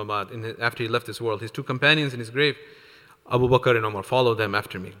in mamad, after he left this world. His 2 companions in his grave, Abu Bakr and Umar, follow them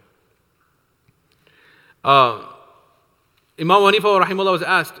after me. Imam Hanifa rahimahullah was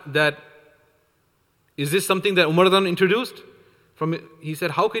asked that, is this something that Umar then introduced? He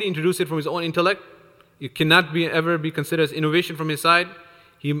said, how could he introduce it from his own intellect? It cannot ever be considered as innovation from his side.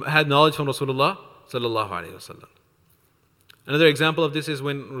 He had knowledge from Rasulullah sallallahu alaihi wasallam. Another example of this is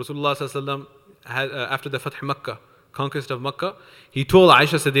when Rasulullah sallallahu alaihi wasallam had, after the Fath Makkah, conquest of Makkah, he told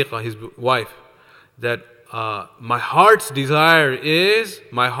Aisha Siddiqah, his wife, that my heart's desire is.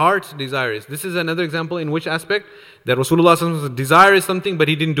 This is another example in which aspect that Rasulullah sallallahu alaihi wasallam's desire is something, but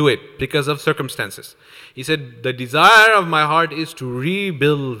he didn't do it because of circumstances. He said, the desire of my heart is to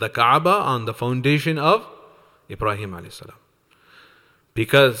rebuild the Kaaba on the foundation of Ibrahim alayhi salam.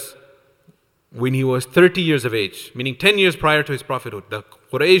 Because when he was 30 years of age, meaning 10 years prior to his prophethood, the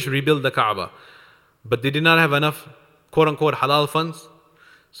Quraysh rebuilt the Kaaba. But they did not have enough quote-unquote halal funds.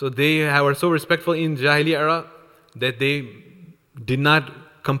 So they were so respectful in Jahiliyyah era that they did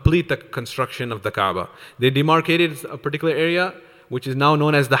not complete the construction of the Kaaba. They demarcated a particular area, which is now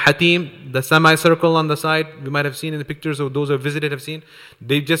known as the Hatim, the semicircle on the side. We might have seen in the pictures, or those who have visited have seen.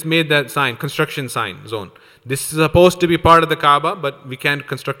 They just made that sign, construction sign zone. This is supposed to be part of the Kaaba, but we can't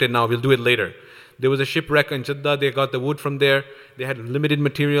construct it now. We'll do it later. There was a shipwreck in Jeddah. They got the wood from there. They had limited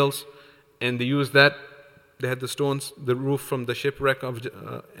materials, and they used that. They had the stones, the roof from the shipwreck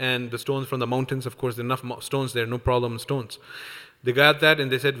and the stones from the mountains. Of course, there are enough stones there, no problem with stones. They got that,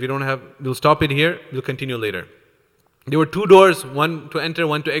 and they said, we'll stop it here. We'll continue later. There were 2 doors, one to enter,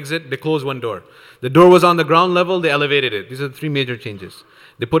 one to exit. They closed one door. The door was on the ground level. They elevated it. These are the 3 major changes.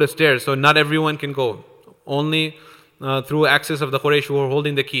 They put a stairs, so not everyone can go. Only through access of the Quraysh who were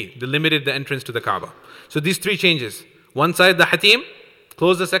holding the key. They limited the entrance to the Kaaba. So these three changes. One side, the Hatim,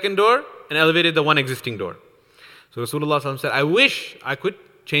 closed the second door and elevated the one existing door. So Rasulullah said, I wish I could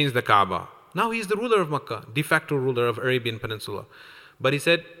change the Kaaba. Now he's the ruler of Makkah, de facto ruler of Arabian Peninsula. But he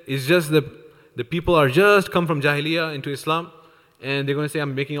said, it's just the people are just come from Jahiliyyah into Islam, and they're going to say,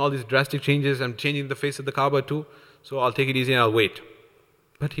 I'm making all these drastic changes, I'm changing the face of the Kaaba too, so I'll take it easy and I'll wait.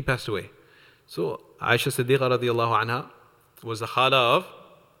 But he passed away. So Aisha Siddiqa radiallahu anha was the khala of,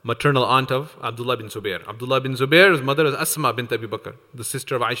 maternal aunt of Abdullah bin Zubair. Abdullah bin Zubair's mother is Asma bint Abi Bakr, the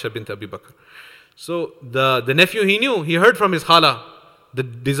sister of Aisha bint Abi Bakr. So the nephew he knew, he heard from his khala, the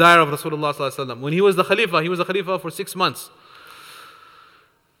desire of Rasulullah sallallahu alaihi wasallam. When he was the Khalifa for 6 months.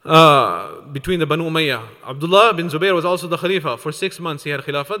 Between the Banu Umayyah. Abdullah bin Zubair was also the Khalifa. For 6 months he had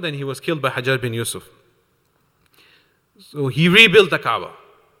Khilafah, then he was killed by Hajjaj bin Yusuf. So he rebuilt the Kaaba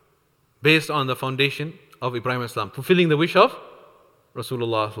based on the foundation of Ibrahim Islam, fulfilling the wish of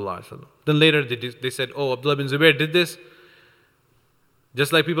Rasulullah sallallahu alaihi wasallam. Then later they said, oh, Abdullah bin Zubair did this.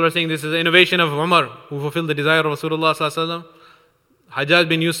 Just like people are saying this is an innovation of Umar, who fulfilled the desire of Rasulullah sallallahu alaihi wasallam. Hajjaj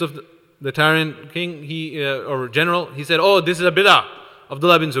bin Yusuf, the tyrant king, or general, he said, oh, this is a bid'ah.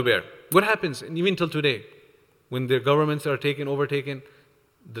 Abdullah bin Zubair. What happens, and even till today, when their governments are overtaken,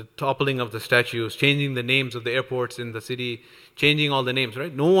 the toppling of the statues, changing the names of the airports in the city, changing all the names,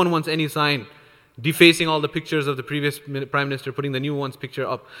 right? No one wants any sign, defacing all the pictures of the previous prime minister, putting the new one's picture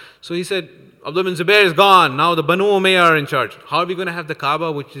up. So he said, Abdullah bin Zubair is gone, now the Banu Umayyah are in charge. How are we going to have the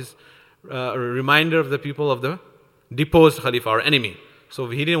Kaaba, which is a reminder of the people of the deposed Khalifa or enemy? So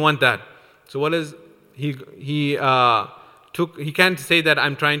he didn't want that. So what is, he can't say that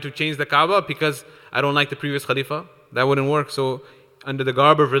I'm trying to change the Kaaba because I don't like the previous Khalifa. That wouldn't work. So under the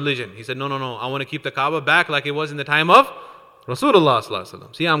garb of religion, he said, no, I want to keep the Kaaba back like it was in the time of Rasulullah sallallahu alaihi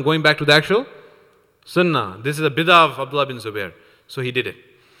wasallam. See, I'm going back to the actual Sunnah. This is a bid'ah of Abdullah bin Zubair. So he did it.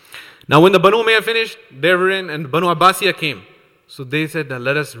 Now when the Banu Umayyah finished, they were in, and Banu Abbasiyah came. So they said,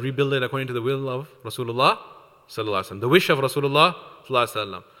 let us rebuild it according to the will of Rasulullah sallallahu alaihi wasallam, the wish of Rasulullah sallallahu alaihi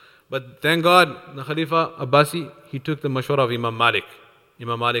wasallam. But thank God, the Khalifa Abbasi, he took the mashwara of Imam Malik.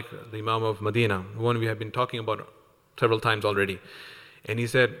 Imam Malik, the Imam of Medina, the one we have been talking about several times already. And he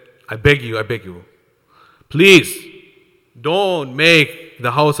said, I beg you, please don't make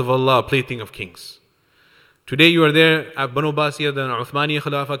the house of Allah a plaything of kings. Today you are there at Banu Abbasiyah, the Uthmani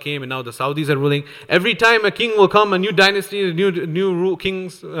Khilafah came, and now the Saudis are ruling. Every time a king will come, a new dynasty, a new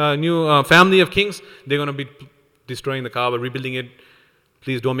kings, new family of kings, they're going to be destroying the Kaaba, rebuilding it.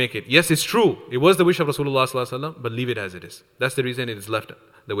 Please don't make it. Yes, it's true. It was the wish of Rasulullah sallallahu alaihi wasallam, but leave it as it is. That's the reason it is left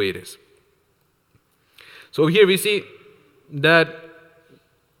the way it is. So here we see that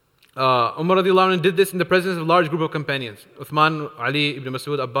Umar radiallahu anhu did this in the presence of a large group of companions. Uthman, Ali, Ibn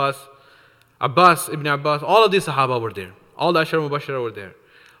Masud, Abbas, Ibn Abbas, all of these Sahaba were there. All the Ashara Mubashara were there.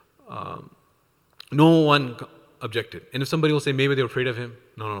 No one objected. And if somebody will say maybe they were afraid of him,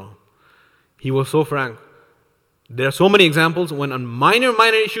 no. He was so frank. There are so many examples when on minor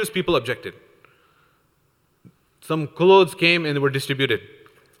issues people objected. Some clothes came and they were distributed.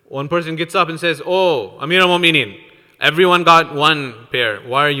 One person gets up and says, oh, Amir al-Mu'minin, everyone got one pair.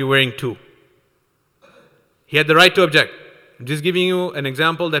 Why are you wearing two? He had the right to object. I'm just giving you an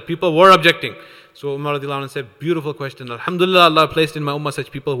example that people were objecting. So Umar radiallahu anhu said, beautiful question. Alhamdulillah, Allah placed in my ummah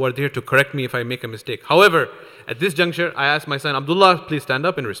such people who are there to correct me if I make a mistake. However, at this juncture, I asked my son, Abdullah, please stand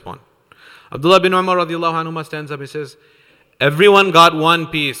up and respond. Abdullah bin Umar radiallahu anhu stands up and says, everyone got one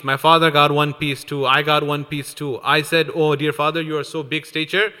piece. My father got one piece too. I got one piece too. I said, oh dear father, you are so big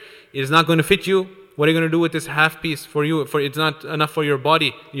stature, it is not going to fit you. What are you going to do with this half piece for you? For it's not enough for your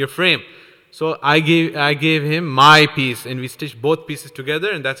body, your frame. So I gave him my piece, and we stitched both pieces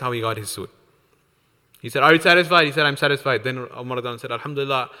together, and that's how he got his suit. He said, are you satisfied? He said, I'm satisfied. Then Umar radiallahu anhu said,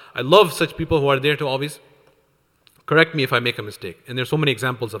 Alhamdulillah, I love such people who are there to always correct me if I make a mistake. And there's so many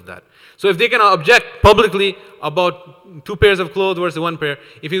examples of that. So if they can object publicly about 2 pairs of clothes versus 1 pair,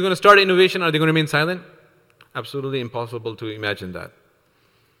 if he's going to start innovation, are they going to remain silent? Absolutely impossible to imagine that.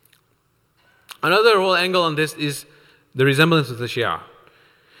 Another whole angle on this is the resemblance of the Shia.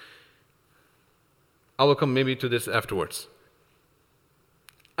 I will come maybe to this afterwards.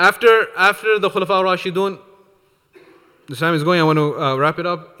 After the Khulafa Rashidun, the time is going, I want to wrap it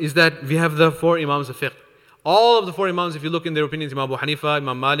up, is that we have the 4 Imams of fiqh. All of the 4 Imams, if you look in their opinions, Imam Abu Hanifa,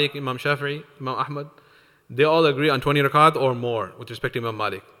 Imam Malik, Imam Shafi'i, Imam Ahmad, they all agree on 20 rakat or more with respect to Imam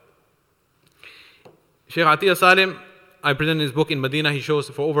Malik. Shaykh Atiyah Salim, I present in his book in Medina, he shows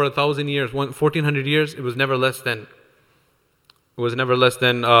for over 1,000 years, 1,400 years, it was never less than 20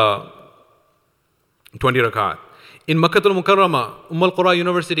 rakat. In Makkah al-Mukarramah, Umm al-Qura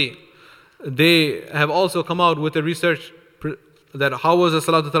University, they have also come out with a research that how was the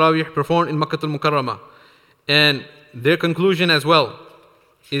Salatul Taraweeh performed in Makkah al-Mukarramah. And their conclusion as well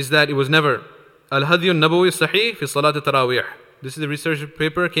is that it was never. Al-Hadi al-Nabawi Sahih fi Salat al-Taraweeh. This is a research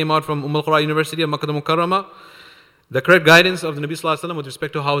paper, came out from Al-Qura University of Makkah al-Mukarramah. The correct guidance of the Nabi Sallallahu Alaihi Wasallam with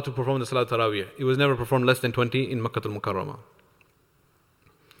respect to how to perform the Salat al-Taraweeh. It was never performed less than 20 in Makkah al-Mukarramah.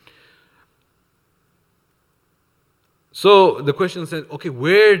 So the question said, okay,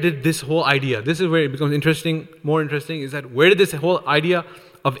 where did this whole idea, this is where it becomes interesting, more interesting, is that where did this whole idea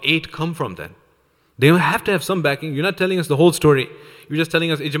of 8 come from then? They have to have some backing. You're not telling us the whole story. You're just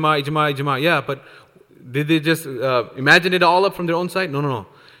telling us ijma, ijma, ijma. Yeah, but did they just imagine it all up from their own side? No.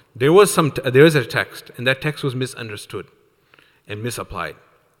 There is a text, and that text was misunderstood and misapplied.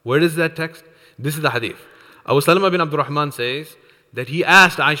 Where is that text? This is the hadith. Abu Salama bin Abdurrahman says that he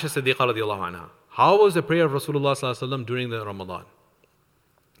asked Aisha Siddiqa radiallahu anha, how was the prayer of Rasulullah sallallahu alaihi wasallam during the Ramadan?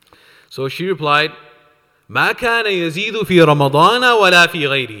 So she replied, ما كان يزيد في رمضان ولا في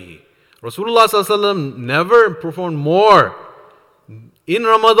غيره. Rasulullah sallallahu alaihi wasallam never performed more in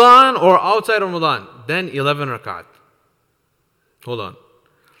Ramadan or outside Ramadan than 11 rakat. Hold on.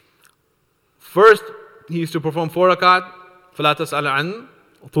 First, he used to perform 4 rakat. فلا تسأل عن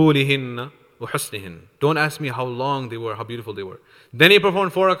طولهن وحسنهن. Don't ask me how long they were, how beautiful they were. Then he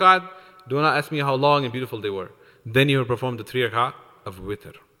performed 4 rakat. Do not ask me how long and beautiful they were. Then he performed the 3 rakat of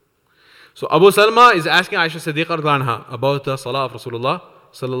witr. So Abu Salma is asking Aisha Siddiqa radhiyallahu anha about the salah of Rasulullah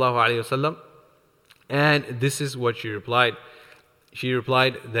sallallahu alayhi wasallam, and this is what she replied. She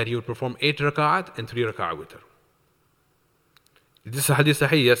replied that he would perform 8 rakat and 3 rakat witr. This is hadith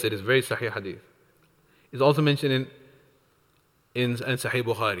sahih. Yes, it is very sahih hadith. It's also mentioned in Sahih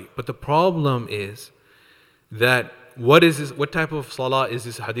Bukhari. But the problem is that what is this? What type of salah is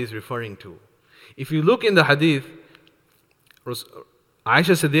this hadith referring to? If you look in the hadith, Aisha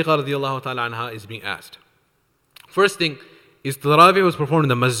Siddiqa radiallahu ta'ala anha is being asked. First thing is Taraweeh was performed in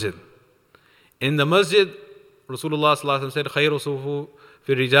the masjid. In the masjid, Rasulullah sallallahu alaihi wasallam said, خَيْرُ صُفُوفِ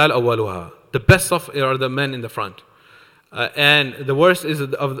فِي الرِّجَالِ أَوَّلُهَا. The best saf are the men in the front. And the worst is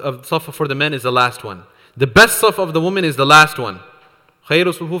of saf for the men is the last one. The best saf of the woman is the last one. خَيْرُ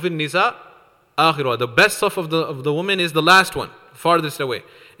صُفُوفِ النِّسَاءِ آخِرُهَا. The best saf of the woman is the last one, farthest away.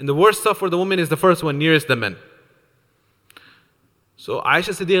 And the worst saf for the woman is the first one, nearest the men. So Aisha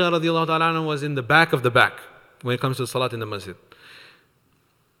Siddiqa radiallahu ta'ala anha was in the back of the back when it comes to salat in the masjid.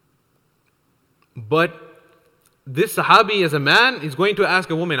 But this sahabi as a man is going to ask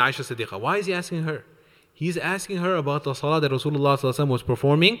a woman, Aisha Siddiqa. Why is he asking her? He's asking her about the salah that Rasulullah sallallahu alaihi wasallam was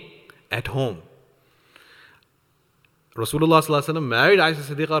performing at home. Rasulullah sallallahu alaihi wasallam married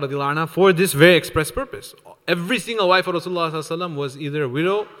Aisha Siddiqa radiallahu anha for this very express purpose. Every single wife of Rasulullah sallallahu alaihi wasallam was either a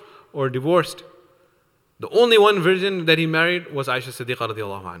widow or divorced. The only one virgin that he married was Aisha Siddiqa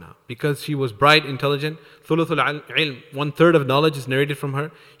radiallahu anha, because she was bright, intelligent. Thuluthul ilm, 1/3 of knowledge is narrated from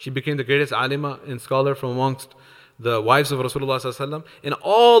her. She became the greatest alima and scholar from amongst the wives of Rasulullah sallallahu alaihi wasallam. And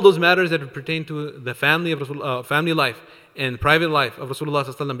all those matters that pertain to the family of family life and private life of Rasulullah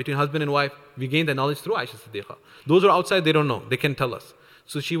sallallahu alaihi wasallam between husband and wife, we gained that knowledge through Aisha Siddiqa. Those are outside, they don't know, they can tell us.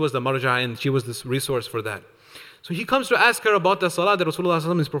 So she was the marja and she was this resource for that. So he comes to ask her about the salah that Rasulullah sallallahu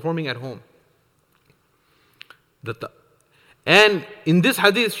alaihi wasallam is performing at home. And in this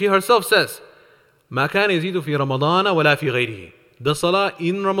hadith, she herself says, مَا كَانَ يَزِيدُ فِي رَمَضَانَ وَلَا فِي غَيْرِهِ. The salah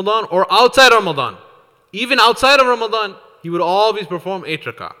in Ramadan or outside Ramadan. Even outside of Ramadan, he would always perform 8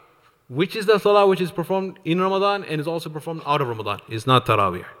 rakah. Which is the salah which is performed in Ramadan and is also performed out of Ramadan? It's not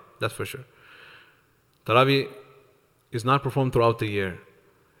taraweeh, that's for sure. Taraweeh is not performed throughout the year.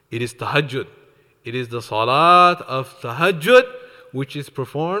 It is tahajjud. It is the salat of tahajjud which is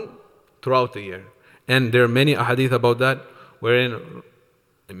performed throughout the year. And there are many ahadith about that, wherein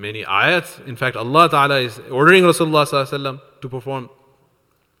many ayats, in fact Allah Ta'ala is ordering Rasulullah Sallallahu Alaihi Wasallam to perform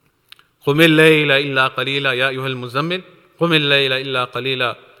قُمِ اللَّيْلَ إِلَّا قَلِيلًا يَا أَيُّهَا الْمُزَّمِّلُ قُمِ اللَّيْلَ إِلَّا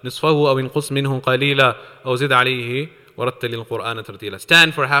قَلِيلًا نِصْفَهُ أَوْ انْقُصْ مِنْهُ قَلِيلًا أَوْ زِدْ عَلَيْهِ وَرَتِّلِ الْقُرْآنَ تَرْتِيلًا.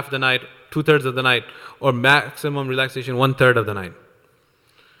 Stand for half the night, 2/3 of the night, or maximum relaxation 1/3 of the night.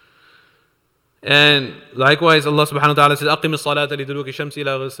 And likewise Allah subhanahu wa ta'ala says أَقِمِ الصَّلَاةَ لِدُلُوكِ الشَّمْسِ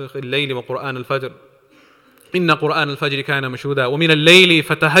إِلَى غَسَقِ اللَّيْلِ وَقُرْآنَ الْفَجْرِ إِنَّ قُرْآنَ الْفَجْرِ كَانَ مَشْهُودًا وَمِنَ اللَّيْلِ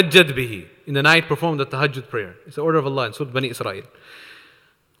فَتَهَجَّدْ بِهِ. In the night perform the tahajjud prayer. It's the order of Allah in Surah Bani Israel.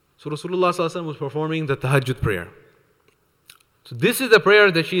 So Rasulullah sallallahu alaihi wasallam was performing the tahajjud prayer. So this is the prayer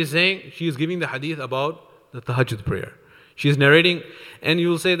that she is saying. She is giving the hadith about the tahajjud prayer. She is narrating, and you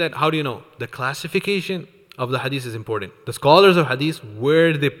will say that, how do you know? The classification of the hadith is important. The scholars of hadith,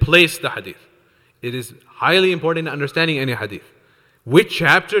 where they place the hadith. It is highly important in understanding any hadith. Which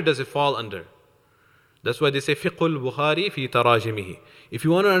chapter does it fall under? That's why they say fiqhul Bukhari fi tarajimihi. If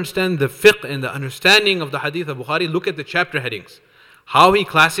you want to understand the fiqh and the understanding of the hadith of Bukhari, look at the chapter headings. How he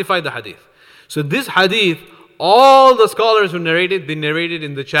classified the hadith. So this hadith, all the scholars who narrated, they narrated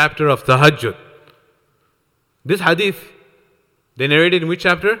in the chapter of tahajjud. This hadith, they narrated in which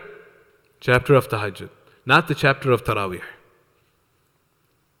chapter? Chapter of tahajjud, not the chapter of taraweeh.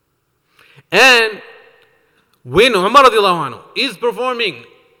 And when Umar radiallahu anhu is performing,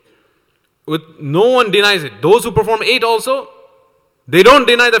 no one denies it. Those who perform 8 also, they don't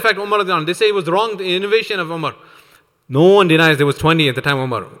deny the fact Umar radiallahu anhu. They say it was wrong, the innovation of Umar. No one denies there was 20 at the time of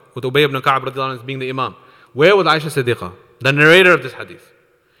Umar, with Ubay ibn Ka'b radiallahu anhu being the imam. Where was Aisha Siddiqa, the narrator of this hadith?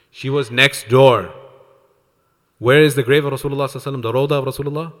 She was next door. Where is the grave of Rasulullah sallallahu alaihi wasallam, the Rawda of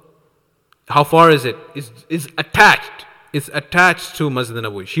Rasulullah? How far is it? It's attached. It's attached to Masjid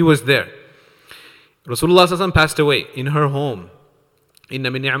al-Nabawi. She was there. Rasulullah sallallahu alaihi wasallam passed away in her home.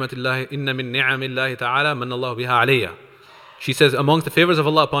 Inna min ni'amillahi ta'ala manna Allah biha alayya. She says, amongst the favors of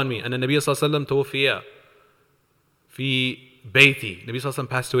Allah upon me, and the Nabi sallallahu alaihi wasallam tawfiya fi bayti. Nabi sallallahu alaihi wasallam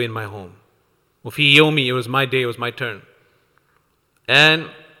passed away in my home. Wa fi yawmi, it was my day, it was my turn. And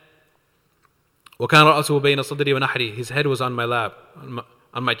wa kana ra'suhu bayna sadri wa nahri, his head was on my lap,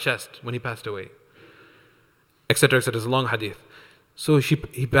 on my chest when he passed away. Etc. etc. It's a long hadith. So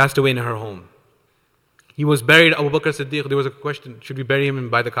he passed away in her home. He was buried, Abu Bakr Siddiq. There was a question, should we bury him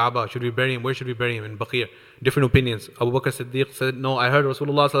by the Kaaba? Should we bury him? Where should we bury him? In Baqir. Different opinions. Abu Bakr Siddiq said, no, I heard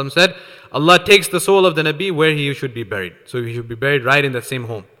Rasulullah sallallahu alaihi wasallam said, Allah takes the soul of the Nabi where he should be buried. So he should be buried right in that same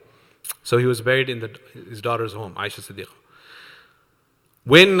home. So he was buried in his daughter's home, Aisha Siddiq.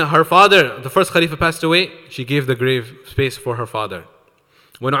 When her father, the first Khalifa, passed away, she gave the grave space for her father.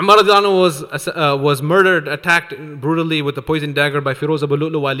 When Umar radiallahu anhu was murdered, attacked brutally with a poisoned dagger by Firoz Abu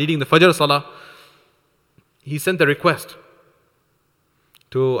Lu'lu while leading the Fajr Salah, he sent a request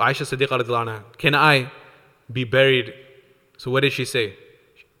to Aisha Siddiqa radiallahu anha, can I be buried? So what did she say?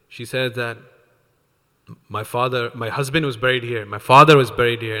 She said that my husband was buried here, my father was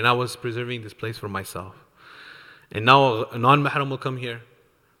buried here, and I was preserving this place for myself. And now a non-mahram will come here,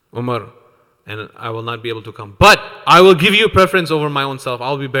 Umar, and I will not be able to come. But I will give you preference over my own self. I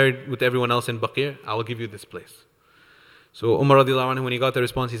will be buried with everyone else in Baqir. I will give you this place. So Umar radiallahu anhu, when he got the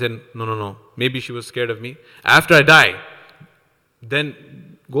response, he said, no. Maybe she was scared of me. After I die,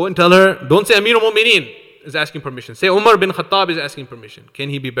 then go and tell her, don't say Amir al-Mu'mineen is asking permission. Say Umar bin Khattab is asking permission. Can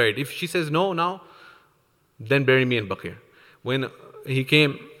he be buried? If she says no now, then bury me in Baqir. When he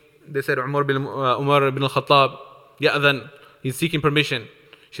came, they said Umar bin al-Khattab, ya'adhan, he's seeking permission.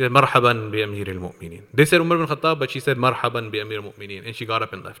 She said, marhaban bi Amir al-Mu'mineen. They said Umar bin Khattab, but she said, marhaban bi Amir al-Mu'mineen. And she got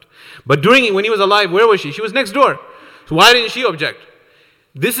up and left. But when he was alive, where was she? She was next door. So why didn't she object?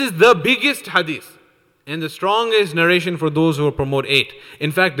 This is the biggest hadith and the strongest narration for those who promote 8.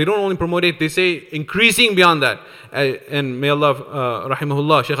 In fact, they don't only promote 8, they say increasing beyond that. And may Allah,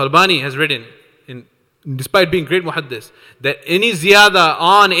 rahimahullah, Shaykh Albani has written, despite being great muhaddis, that any ziyada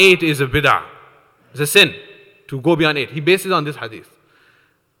on 8 is a bid'ah. It's a sin to go beyond 8. He bases on this hadith.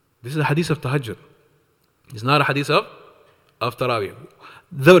 This is a hadith of tahajjud. It's not a hadith of taraweeh.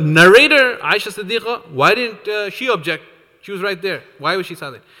 The narrator, Aisha Siddiqa, why didn't she object? She was right there. Why was she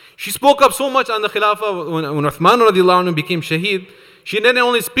silent? She spoke up so much on the Khilafah when Uthman radiallahu anhu became shaheed. She didn't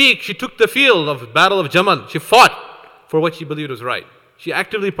only speak, she took the field of Battle of Jamal. She fought for what she believed was right. She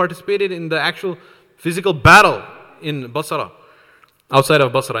actively participated in the actual physical battle in Basra, outside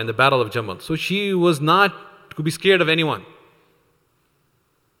of Basra, in the Battle of Jamal. So she was not to be scared of anyone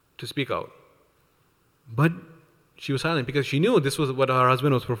to speak out. But she was silent because she knew this was what her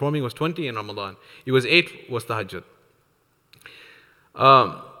husband was performing was 20 in Ramadan. It was 8 was tahajjud.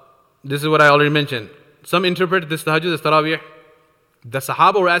 This is what I already mentioned. Some interpret this tahajjud as taraweeh. The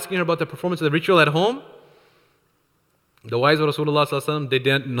Sahaba were asking her about the performance of the ritual at home. The wives of Rasulullah sallallahu alaihi wasallam, they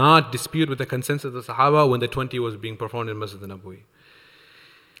did not dispute with the consensus of the Sahaba when the 20 was being performed in Masjid al-Nabawi.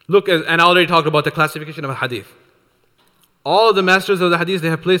 Look, and I already talked about the classification of hadith. All of the masters of the hadith, they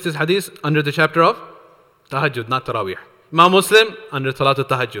have placed this hadith under the chapter of tahajjud, not taraweeh. Imam Muslim under Salatul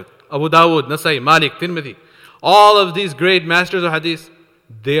Tahajjud. Abu Dawud, Nasai, Malik, Tirmidhi. All of these great masters of hadith,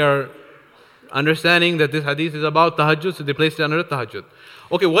 they are understanding that this hadith is about tahajjud, so they placed it under tahajjud.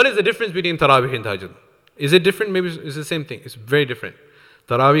 Okay, what is the difference between taraweeh and tahajjud? Is it different? Maybe it's the same thing. It's very different.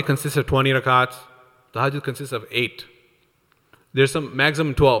 Taraweeh consists of 20 rakats. Tahajjud consists of 8. There's some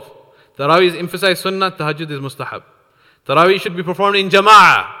maximum 12. Taraweeh is emphasized sunnah, tahajjud is mustahab. Taraweeh should be performed in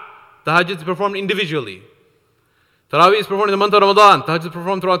jama'ah. Tahajjud is performed individually. Taraweeh is performed in the month of Ramadan. Tahajjud is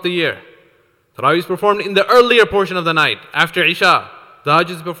performed throughout the year. Taraweeh is performed in the earlier portion of the night, after Isha.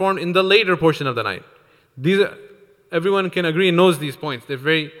 Tahajjud is performed in the later portion of the night. everyone can agree and knows these points. They're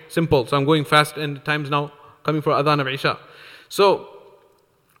very simple. So I'm going fast and time's now coming for adhan of Isha. So,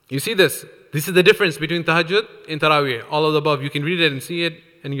 you see this. This is the difference between tahajjud and taraweeh. All of the above. You can read it and see it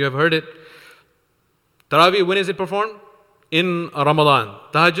and you have heard it. Taraweeh, when is it performed? In Ramadan.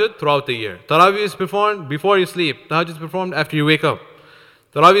 Tahajjud, throughout the year. Taraweeh is performed before you sleep. Tahajjud is performed after you wake up.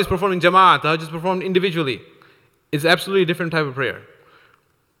 Taraweeh is performed in jama'ah. Tahajjud is performed individually. It's absolutely a different type of prayer.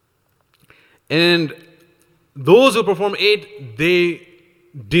 And those who perform 8, they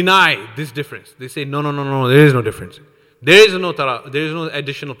deny this difference. They say, no, there is no difference. There is no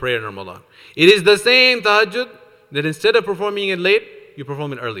additional prayer in Ramadan. It is the same tahajjud that instead of performing it late, you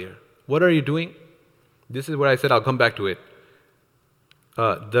perform it earlier. What are you doing? This is what I said, I'll come back to it.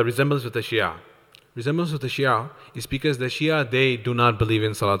 The resemblance with the Shia. Resemblance with the Shia is because the Shia, they do not believe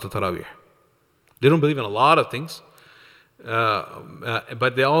in Salatul Taraweeh. They don't believe in a lot of things.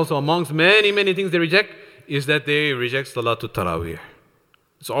 But they also, amongst many things they reject, is that they reject Salatul Taraweeh.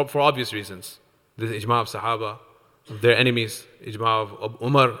 It's all for obvious reasons. This is ijma of Sahaba, of their enemies, ijma of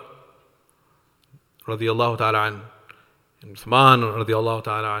Umar, radiyallahu ta'ala an, and Uthman, radiyallahu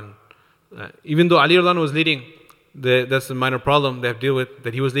ta'ala an. Even though Ali radiyallahu anhu was leading, that's a minor problem they have to deal with,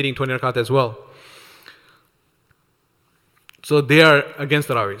 that he was leading 20 rakat as well. So they are against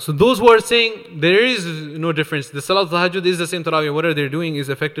Taraweeh. So those who are saying there is no difference, the Salat al-Tahajjud is the same Taraweeh, what are they doing is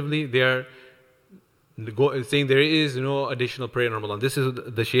effectively they are saying there is no additional prayer in Ramadan. This is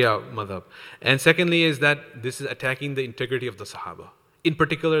the Shia madhab. And secondly is that this is attacking the integrity of the Sahaba. In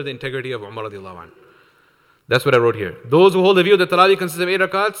particular, the integrity of Umar radiallahu anhu. That's what I wrote here. Those who hold the view that Taraweeh consists of 8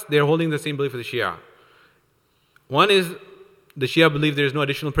 rakats, they are holding the same belief as the Shia. One is the Shia believe there is no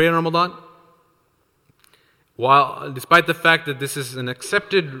additional prayer in Ramadan. While, despite the fact that this is an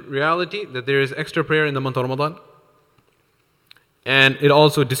accepted reality, that there is extra prayer in the month of Ramadan. And it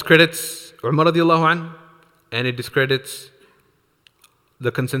also discredits Umar radiallahu anhu, and it discredits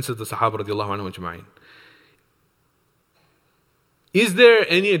the consensus of the Sahaba radiallahu anhu ajma'in. Is there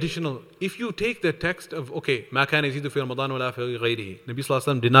any additional, if you take the text of, okay, مَا كَانَ يَزِيدُ فِي رَمَضَانَ وَلَا فِي غَيْرِهِ, Nabi sallallahu alayhi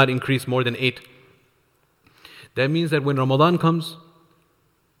wa sallam did not increase more than 8. That means that when Ramadan comes,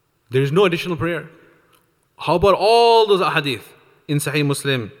 there is no additional prayer. How about all those ahadith in Sahih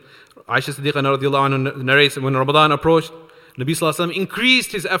Muslim? Aisha Siddiqa radiallahu anha narrates when Ramadan approached, Nabi sallallahu alayhi wa sallam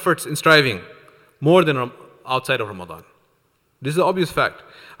increased his efforts in striving more than outside of Ramadan. This is an obvious fact.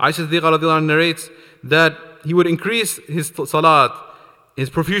 Aisha Siddiqa radiallahu anha narrates that he would increase his salat, his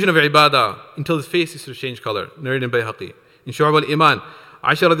profusion of ibadah, until his face used to change color. Narrated in Bayhaqi. In Shu'ab al-Iman,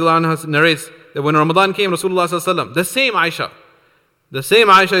 Aisha radiallahu anha narrates that when Ramadan came, Rasulullah sallallahu alayhi wa sallam, the same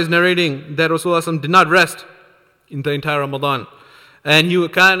Aisha is narrating that Rasulullah sallallahu alayhi wa sallam did not rest in the entire Ramadan. And he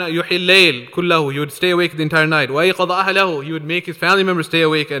would stay awake the entire night. He would make his family members stay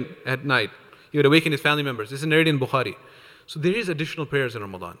awake at night. He would awaken his family members. This is narrated in Bukhari. So there is additional prayers in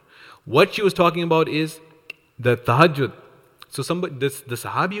Ramadan. What she was talking about is the tahajjud. So the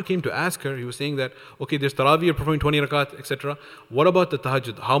Sahabi who came to ask her, he was saying that, okay, there's Taraweeh, you're performing 20 rakat, etc. What about the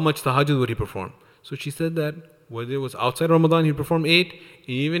tahajjud? How much tahajjud would he perform? So she said that whether it was outside Ramadan, he would perform 8.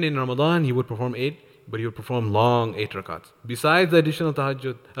 Even in Ramadan, he would perform 8. But he would perform long 8 rakats. Besides the additional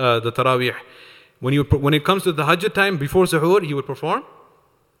tahajjud, the taraweeh, when it comes to the tahajjud time before suhoor, he would perform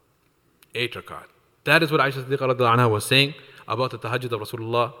 8 rakat. That is what Aisha Siddiqa radiallahu anha was saying about the tahajjud of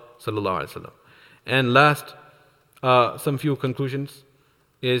Rasulullah sallallahu alaihi wasallam. And last, some few conclusions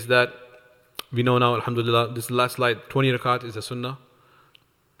is that we know now, alhamdulillah, this last slide, 20 rakat is the sunnah,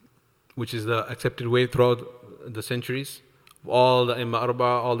 which is the accepted way throughout the centuries. All the Imma Arba,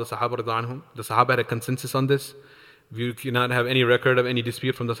 all the Sahaba radiallahu anhum. The Sahaba had a consensus on this. We cannot have any record of any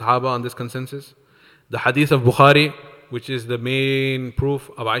dispute from the Sahaba on this consensus. The hadith of Bukhari, which is the main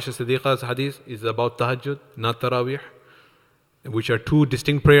proof of Aisha Siddiqa's hadith, is about tahajjud, not taraweeh, which are 2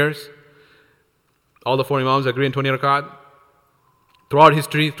 distinct prayers. All the 4 Imams agree in 20 rakat. Throughout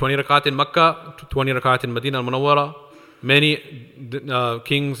history, 20 rakat in Makkah, 20 rakat in Medina al-Munawwara. Many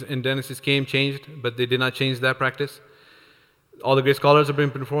kings and dynasties came, changed, but they did not change that practice. All the great scholars have been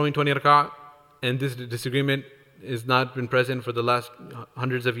performing 20 rakat, and this disagreement has not been present for the last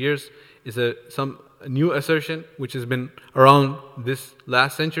hundreds of years. It's some new assertion which has been around this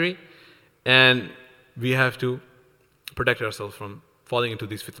last century, and we have to protect ourselves from falling into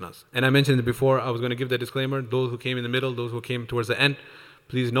these fitnas. And I mentioned it before, I was going to give the disclaimer, those who came in the middle, those who came towards the end,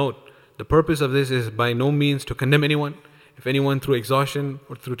 please note, the purpose of this is by no means to condemn anyone. If anyone through exhaustion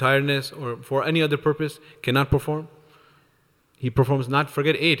or through tiredness or for any other purpose cannot perform, he performs not,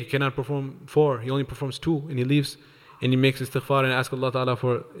 forget 8, he cannot perform 4, he only performs 2, and he leaves and he makes istighfar and asks Allah Ta'ala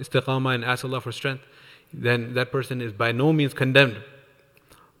for istiqamah and asks Allah for strength, then that person is by no means condemned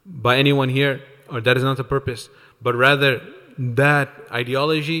by anyone here, or that is not the purpose. but rather that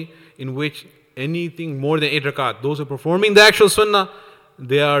ideology in which anything more than 8 rakat, those who are performing the actual sunnah,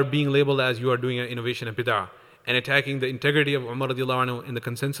 they are being labeled as you are doing an innovation and bid'ah, and attacking the integrity of Umar radiallahu anhu and the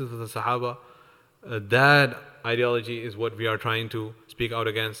consensus of the Sahaba. That ideology is what we are trying to speak out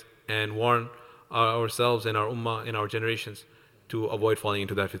against and warn ourselves and our ummah and our generations to avoid falling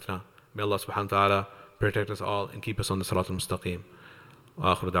into that fitna. May Allah subhanahu wa ta'ala protect us all and keep us on the Sirat al-Mustaqim.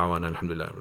 Wa akhiru da'wana alhamdulillah.